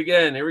 Let's do it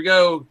again. Here we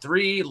go.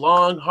 3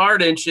 long,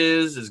 hard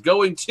inches is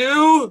going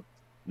to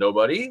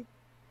nobody.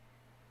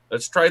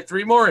 Let's try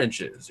 3 more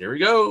inches. Here we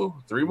go.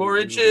 3 more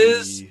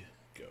inches.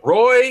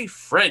 Roy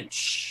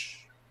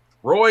French.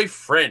 Roy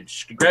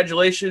French.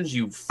 Congratulations,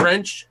 you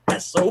French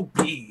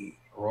SOB.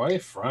 Roy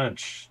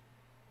French.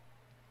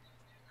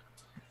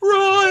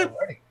 Roy.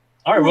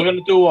 All right, we're going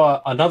to do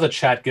another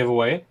chat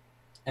giveaway.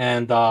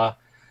 And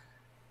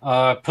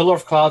Pillar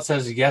of Cloud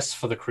says yes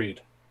for the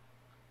Creed.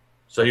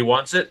 So he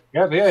wants it?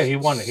 Yep, yeah, he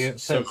won it. He So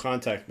says,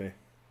 contact me.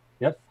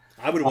 yep.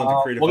 I would want the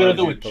Creed if we're I gonna was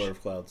do in it. Pillar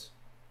of Clouds.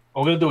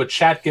 We're going to do a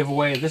chat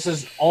giveaway. This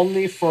is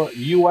only for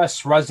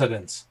U.S.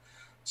 residents.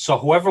 So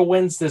whoever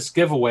wins this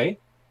giveaway...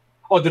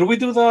 Oh, did we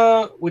do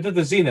We did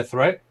the Zenith,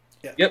 right?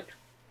 Yeah. Yep.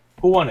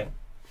 Who won it?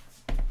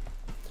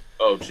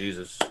 Oh,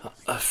 Jesus.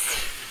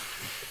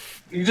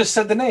 You just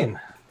said the name.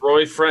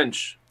 Roy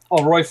French.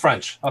 Oh, Roy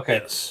French. Okay.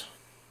 Yes.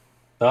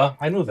 Duh,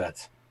 I knew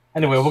that.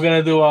 Anyway, we're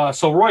going to do...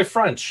 so Roy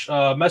French,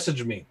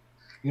 message me.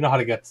 You know how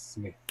to get to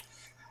me.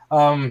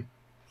 What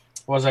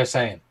was I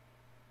saying?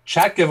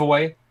 Chat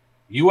giveaway.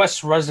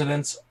 U.S.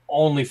 residents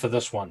only for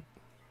this one.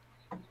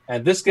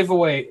 And this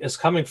giveaway is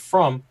coming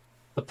from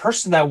the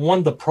person that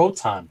won the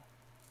Proton,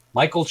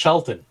 Michael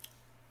Shelton.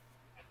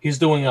 He's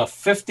doing a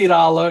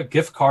 $50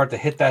 gift card to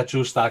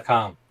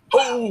hitthatjuice.com.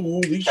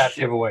 Holy That shit.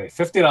 giveaway.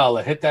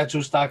 $50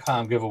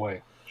 hitthatjuice.com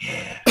giveaway.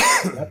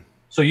 Yeah.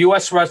 So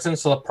U.S.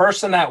 residents, so the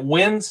person that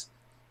wins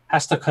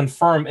has to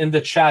confirm in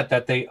the chat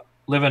that they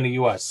live in the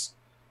U.S.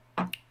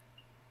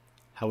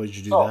 How would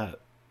you do So- that?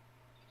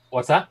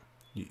 What's that?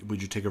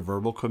 Would you take a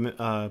verbal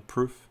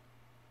proof?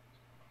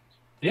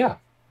 Yeah.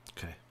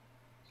 Okay.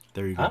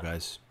 There you go, Huh?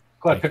 guys.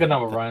 Go ahead, Thank pick you. a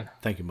number, Brian.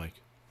 Thank you, Mike.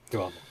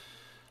 You're welcome.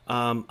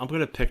 I'm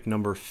going to pick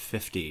number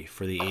 50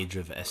 for the age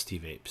of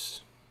ST Vapes.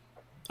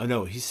 Oh,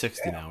 no, he's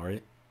 60 now,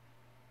 right?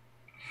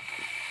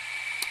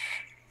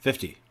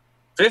 50.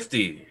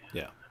 50.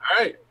 Yeah. All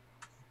right.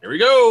 Here we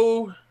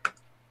go.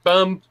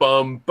 Bum,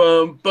 bum,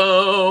 bum,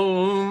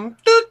 bum.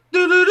 Do,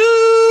 do, do,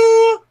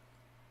 do.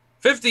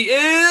 50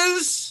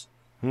 is...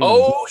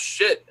 Oh,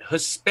 shit.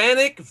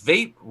 Hispanic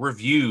Vape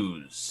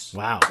Reviews.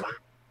 Wow.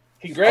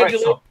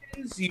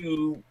 Congratulations,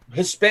 you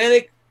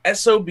Hispanic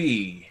SOB.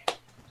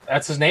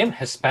 That's his name?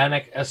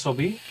 Hispanic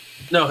SOB?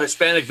 No,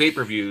 Hispanic Vape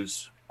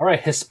Reviews. All right,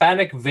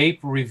 Hispanic Vape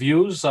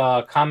Reviews.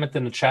 Comment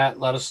in the chat.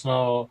 Let us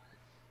know.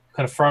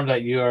 Confirm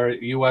that you're a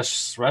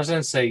U.S.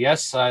 resident. Say,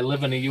 yes, I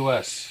live in the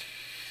U.S.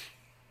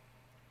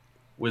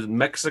 With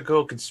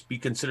Mexico could be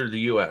considered the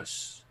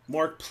U.S.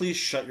 Mark, please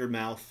shut your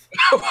mouth.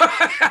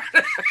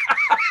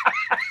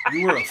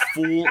 You are a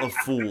fool of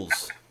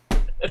fools.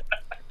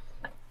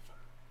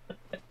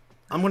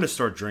 I'm going to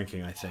start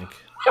drinking, I think.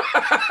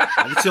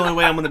 That's the only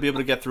way I'm going to be able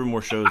to get through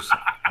more shows.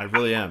 I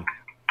really am.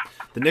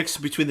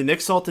 Between the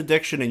Nick Salt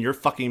addiction and your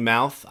fucking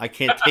mouth, I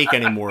can't take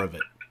any more of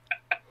it.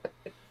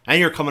 And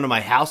you're coming to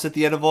my house at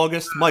the end of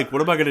August? Mike,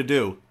 what am I going to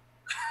do?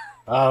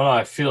 I don't know.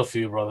 I feel for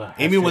you, brother.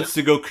 Amy wants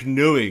to go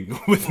canoeing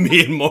with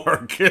me and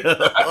Mark.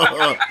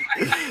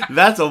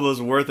 That's almost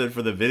worth it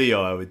for the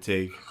video I would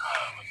take.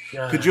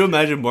 Could you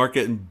imagine Mark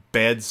getting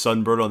bad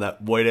sunburn on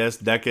that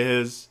white-ass neck of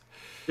his?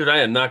 Dude, I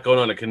am not going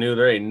on a canoe.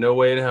 There ain't no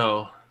way in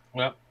hell.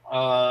 Yep.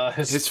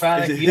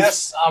 Hispanic.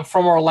 Yes, I'm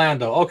from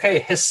Orlando. Okay,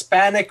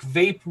 Hispanic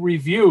Vape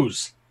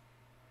Reviews.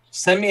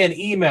 Send me an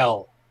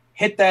email.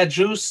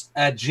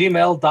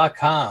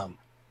 hitthatjuice@gmail.com.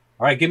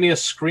 All right, give me a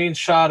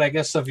screenshot, I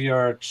guess, of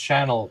your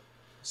channel,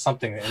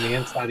 something in the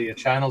inside of your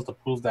channel to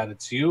prove that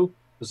it's you,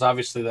 because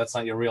obviously that's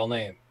not your real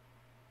name.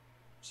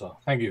 So,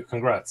 thank you.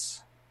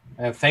 Congrats.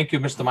 And thank you,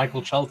 Mr.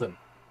 Michael Shelton.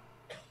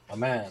 My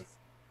man.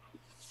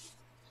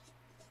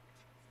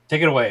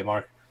 Take it away,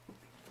 Mark.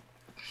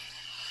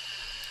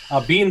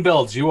 Bean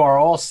Builds, you are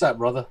all set,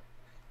 brother.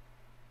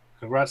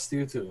 Congrats to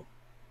you, too.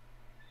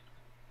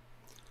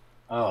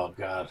 Oh,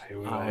 God. Here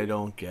we go. I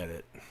don't get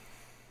it.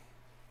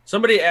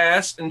 Somebody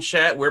asked in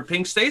chat where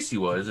Pink Stacey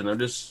was, and I'm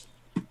just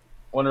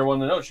wondering when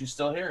to know she's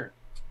still here.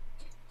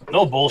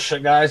 No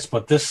bullshit, guys,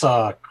 but this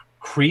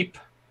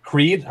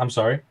Creed, I'm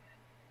sorry.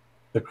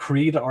 The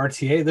Creed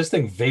RTA, this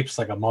thing vapes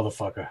like a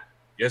motherfucker.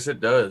 Yes, it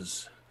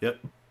does. Yep.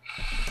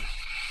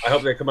 I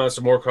hope they come out with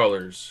some more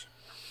colors.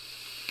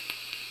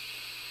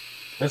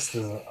 This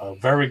is a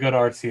very good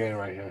RTA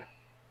right here.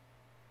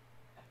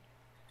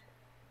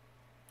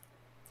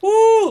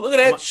 Woo! Look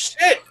at that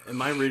shit!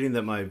 Am I reading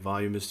that my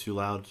volume is too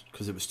loud?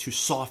 Because it was too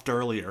soft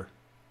earlier.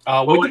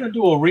 We're going to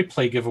do a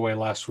replay giveaway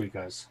last week,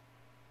 guys.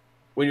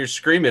 When you're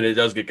screaming, it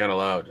does get kind of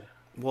loud.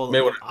 Well,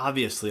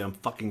 obviously, I'm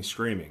fucking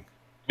screaming.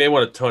 You may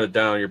want to tone it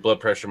down. Your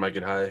blood pressure might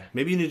get high.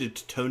 Maybe you need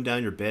to tone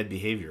down your bad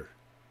behavior.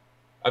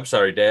 I'm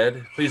sorry,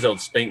 Dad. Please don't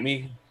spank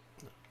me.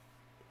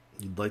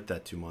 You'd like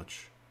that too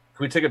much.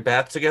 Can we take a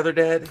bath together,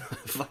 Dad?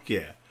 Fuck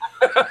yeah.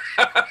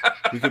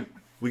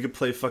 we could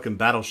play fucking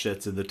battle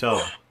shits in the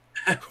tub.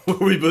 Where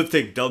we both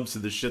take dumps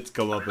and the shits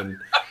come up, and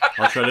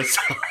I'll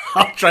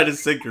try to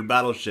sink your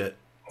battle shit.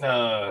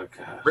 Oh,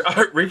 God.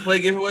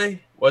 Replay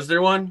giveaway? Was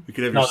there one? We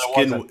could have No, your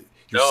there wasn't.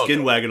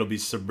 skin wagon will be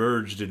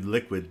submerged in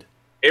liquid.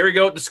 Here we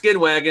go with the skin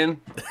wagon.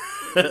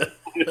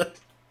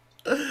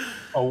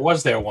 Oh,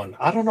 was there one?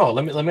 I don't know.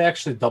 Let me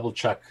actually double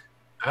check.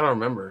 I don't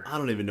remember. I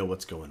don't even know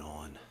what's going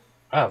on.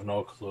 I have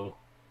no clue.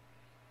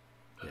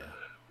 Yeah.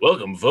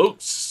 Welcome,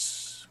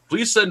 folks.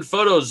 Please send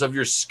photos of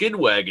your skin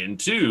wagon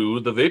to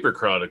the Vapor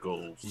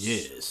Chronicles.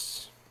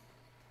 Yes.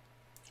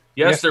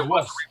 Yes, there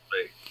was a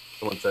replay.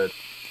 Someone said.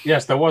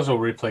 Yes, there was a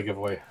replay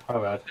giveaway.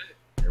 My bad.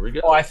 Here we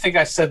go. Oh, I think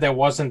I said there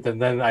wasn't, and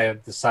then I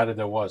decided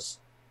there was.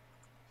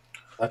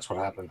 That's what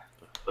happened.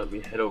 Let me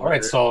head over. All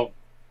right, there. so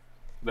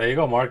there you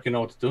go, Mark. You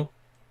know what to do.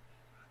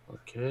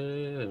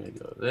 Okay, let me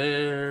go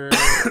there.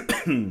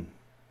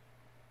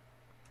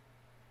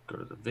 Go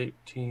to the vape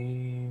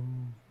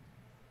team.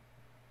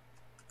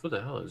 Who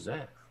the hell is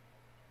that?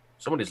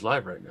 Somebody's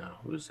live right now.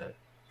 Who is that?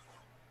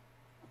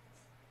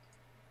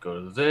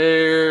 Go to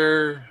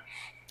there.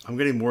 I'm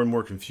getting more and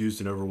more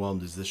confused and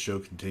overwhelmed as this show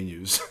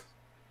continues.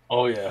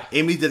 Oh yeah.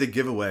 Amy did a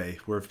giveaway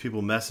where if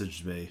people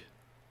messaged me,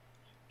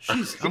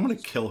 I'm gonna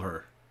kill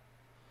her.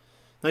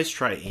 Nice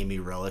try, Amy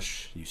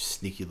Relish. You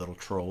sneaky little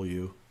troll,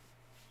 you.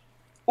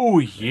 Oh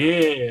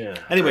yeah.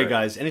 Anyway,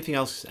 guys, anything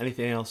else?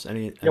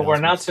 Yeah, we're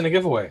announcing a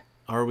giveaway.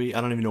 Are we?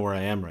 I don't even know where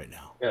I am right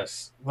now.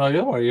 Yes. Well,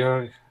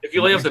 you're. If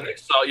you lay off the Nick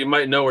salt, you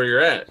might know where you're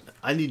at.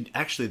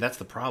 Actually, that's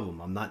the problem.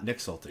 I'm not Nick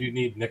salting. You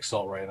need Nick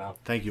salt right now.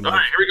 Thank you, All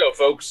Mike. right, here we go,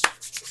 folks.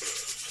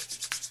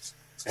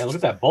 Hey, look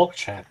at that bulk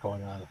chat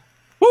going on.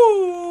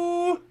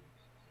 Woo!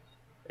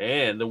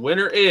 And the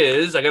winner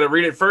is, I got to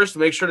read it first to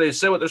make sure they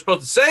say what they're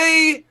supposed to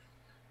say.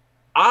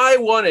 I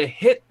want to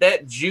hit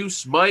that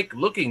juice, Mike.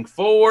 Looking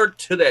forward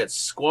to that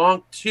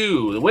squonk,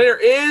 too. The winner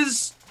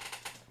is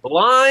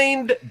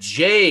Blind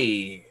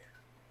J.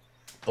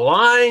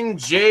 Blind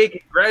J,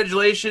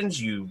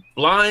 congratulations, you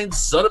blind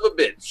son of a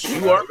bitch.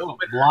 You are the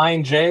winner.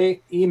 Blind J,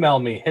 email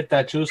me. Hit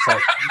that juice like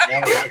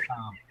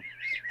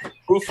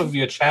proof of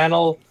your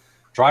channel,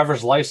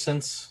 driver's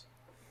license.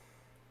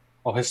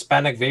 Oh,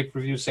 Hispanic vape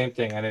review, same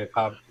thing. I need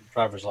a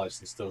driver's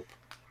license too.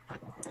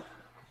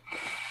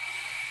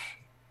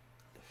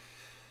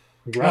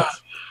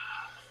 Congrats.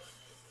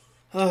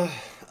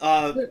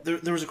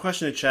 There was a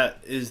question in chat.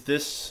 Is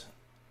this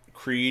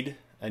Creed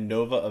and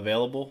Nova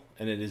available?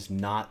 And it is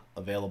not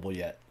available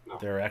yet. No.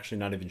 They're actually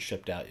not even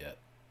shipped out yet.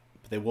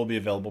 But they will be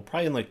available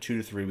probably in like 2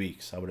 to 3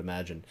 weeks, I would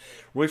imagine.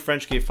 Roy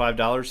French gave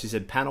 $5. He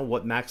said, panel,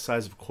 what max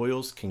size of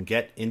coils can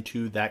get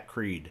into that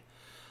Creed?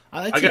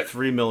 I got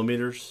 3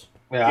 millimeters.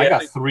 Yeah, I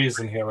got threes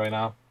in here right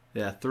now.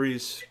 Yeah,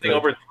 threes. Anything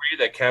over 3,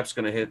 that cap's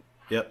going to hit.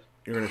 Yep,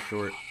 you're going to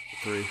short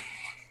 3.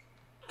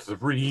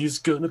 3's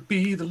going to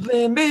be the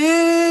limit.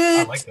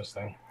 I like this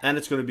thing. And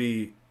it's going to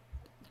be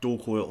dual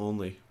coil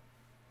only.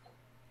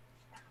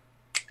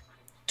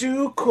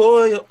 Dual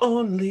coil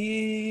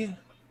only.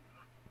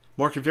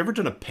 Mark, have you ever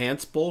done a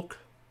pants bulk?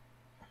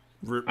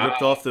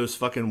 Ripped off those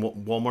fucking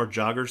Walmart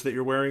joggers that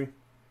you're wearing?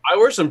 I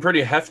wear some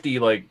pretty hefty,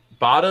 like,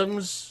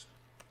 bottoms,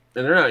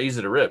 and they're not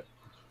easy to rip.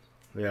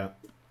 Yeah.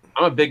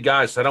 I'm a big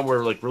guy, so I don't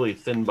wear, like, really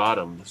thin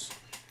bottoms.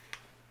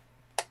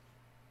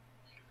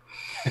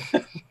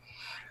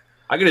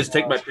 I can just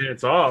take my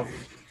pants off.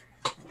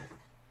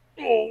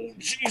 Oh,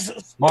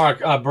 Jesus. Mark,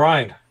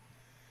 Brian.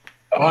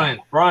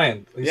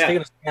 He's taking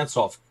his pants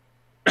off.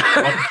 Want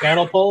the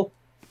channel pull?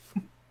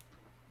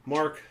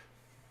 Mark.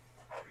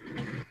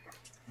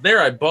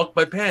 There, I bulked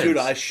my pants. Dude,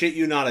 I shit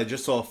you not. I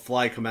just saw a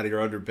fly come out of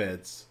your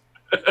underpants.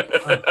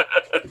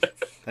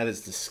 That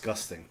is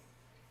disgusting.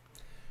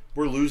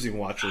 We're losing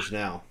watchers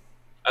now.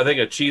 I think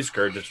a cheese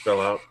curd just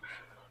fell out.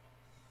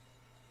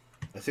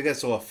 I think I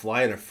saw a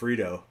fly in a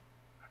Frito.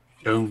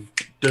 Dun,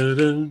 dun,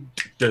 dun,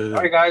 dun.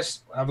 All right, guys.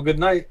 Have a good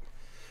night.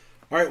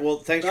 All right, well,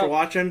 thanks for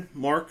watching.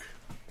 Mark,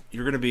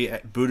 you're going to be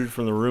booted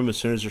from the room as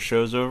soon as the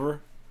show's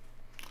over.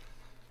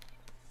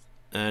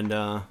 And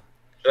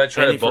Should I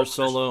try Andy to for bulk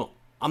solo.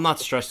 I'm not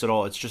stressed at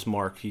all. It's just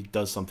Mark. He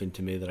does something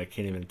to me that I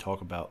can't even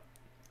talk about.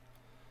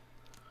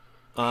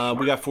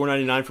 We got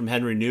 $4.99 from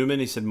Henry Newman.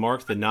 He said,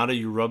 Mark, the nada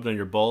you rubbed on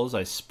your balls,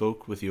 I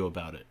spoke with you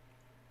about it.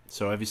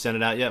 So have you sent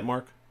it out yet,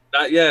 Mark?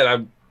 Not yet.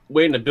 I'm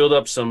waiting to build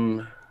up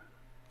some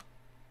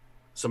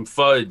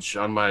fudge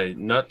on my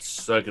nuts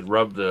so I could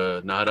rub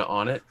the nada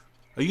on it.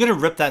 Are you going to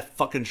rip that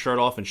fucking shirt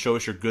off and show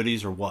us your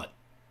goodies or what?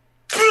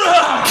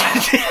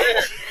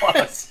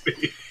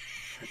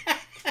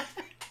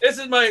 This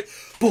is my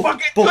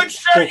fucking good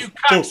shirt, you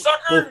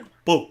cocksucker!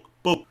 Bulk.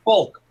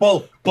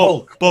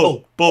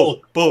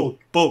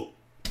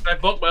 Can I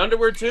bulk my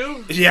underwear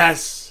too?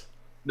 Yes.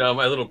 No,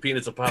 my little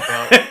penis will pop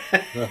out.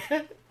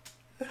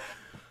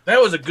 That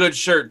was a good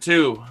shirt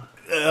too.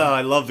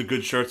 I love the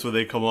good shirts when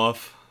they come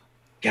off.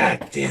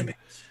 God damn it.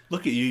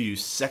 Look at you, you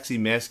sexy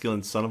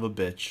masculine son of a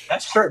bitch.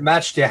 That shirt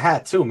matched your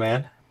hat too,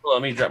 man. Well,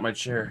 let me drop my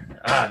chair.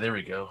 Ah, there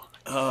we go.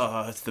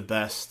 Oh, that's the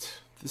best.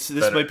 This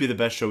might be the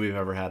best show we've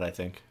ever had, I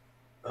think.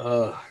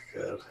 Oh,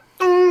 good.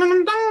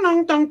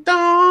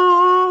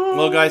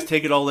 Well, guys,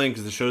 take it all in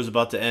because the show's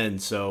about to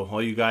end. So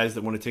all you guys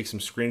that want to take some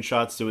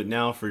screenshots, do it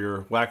now for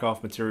your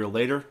whack-off material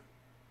later.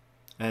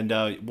 And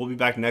we'll be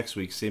back next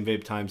week. Same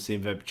vape time,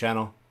 same vape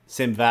channel.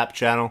 Same VAP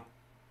channel.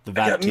 The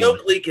VAP I got team.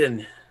 milk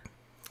leaking.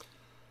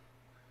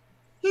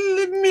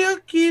 The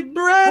milky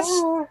breast.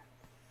 You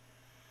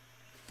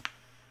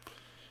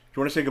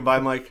want to say goodbye,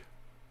 Mike?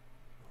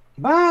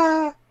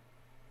 Bye.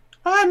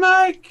 Hi,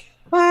 Mike.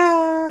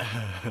 Bye.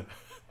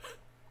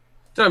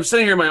 Dude, I'm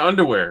sitting here in my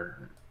underwear.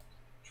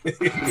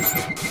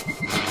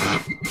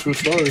 True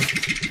story.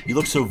 You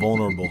look so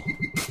vulnerable.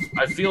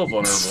 I feel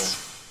vulnerable.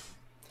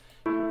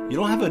 You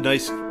don't have a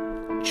nice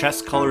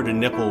chest color to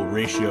nipple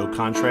ratio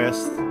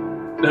contrast.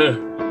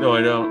 No,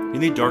 I don't. You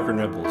need darker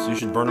nipples. You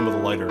should burn them with a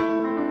lighter.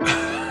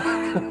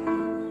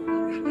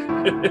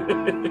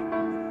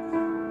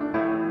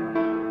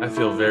 I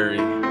feel very.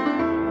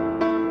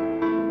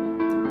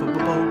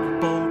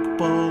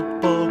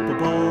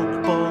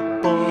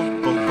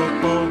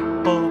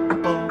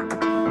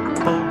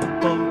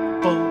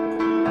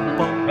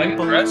 Can I get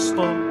dressed?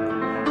 Whoa!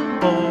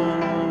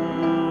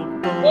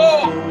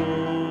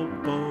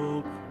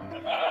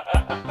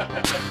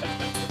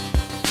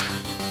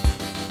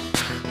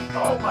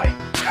 Oh my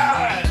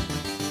God!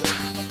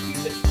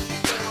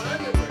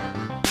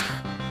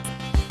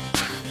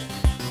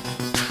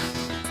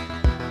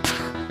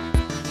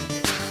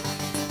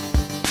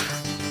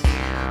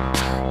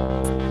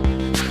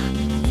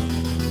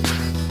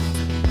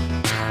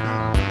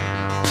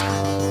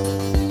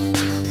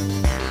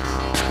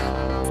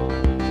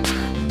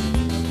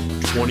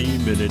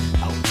 20-minute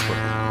outro.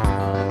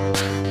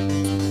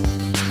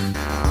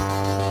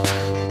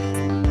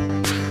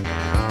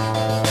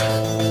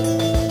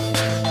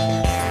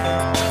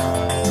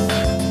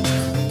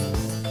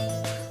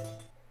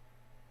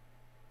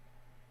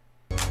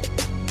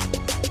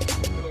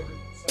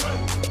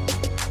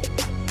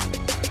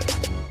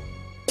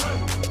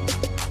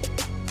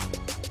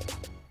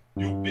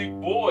 You big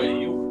boy,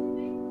 you.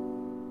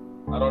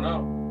 I don't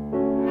know.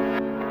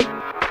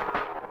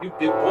 You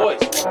big boys.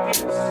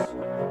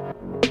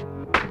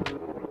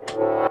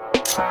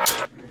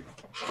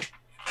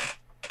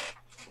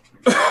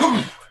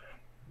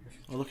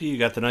 Oh, look at you,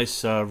 got the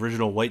nice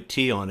original white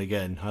tee on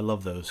again. I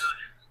love those.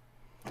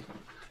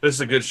 This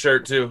is a good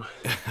shirt too.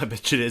 I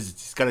bet you it is.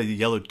 It's got a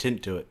yellow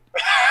tint to it.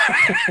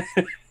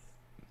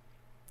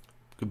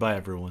 Goodbye,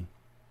 everyone.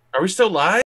 Are we still live?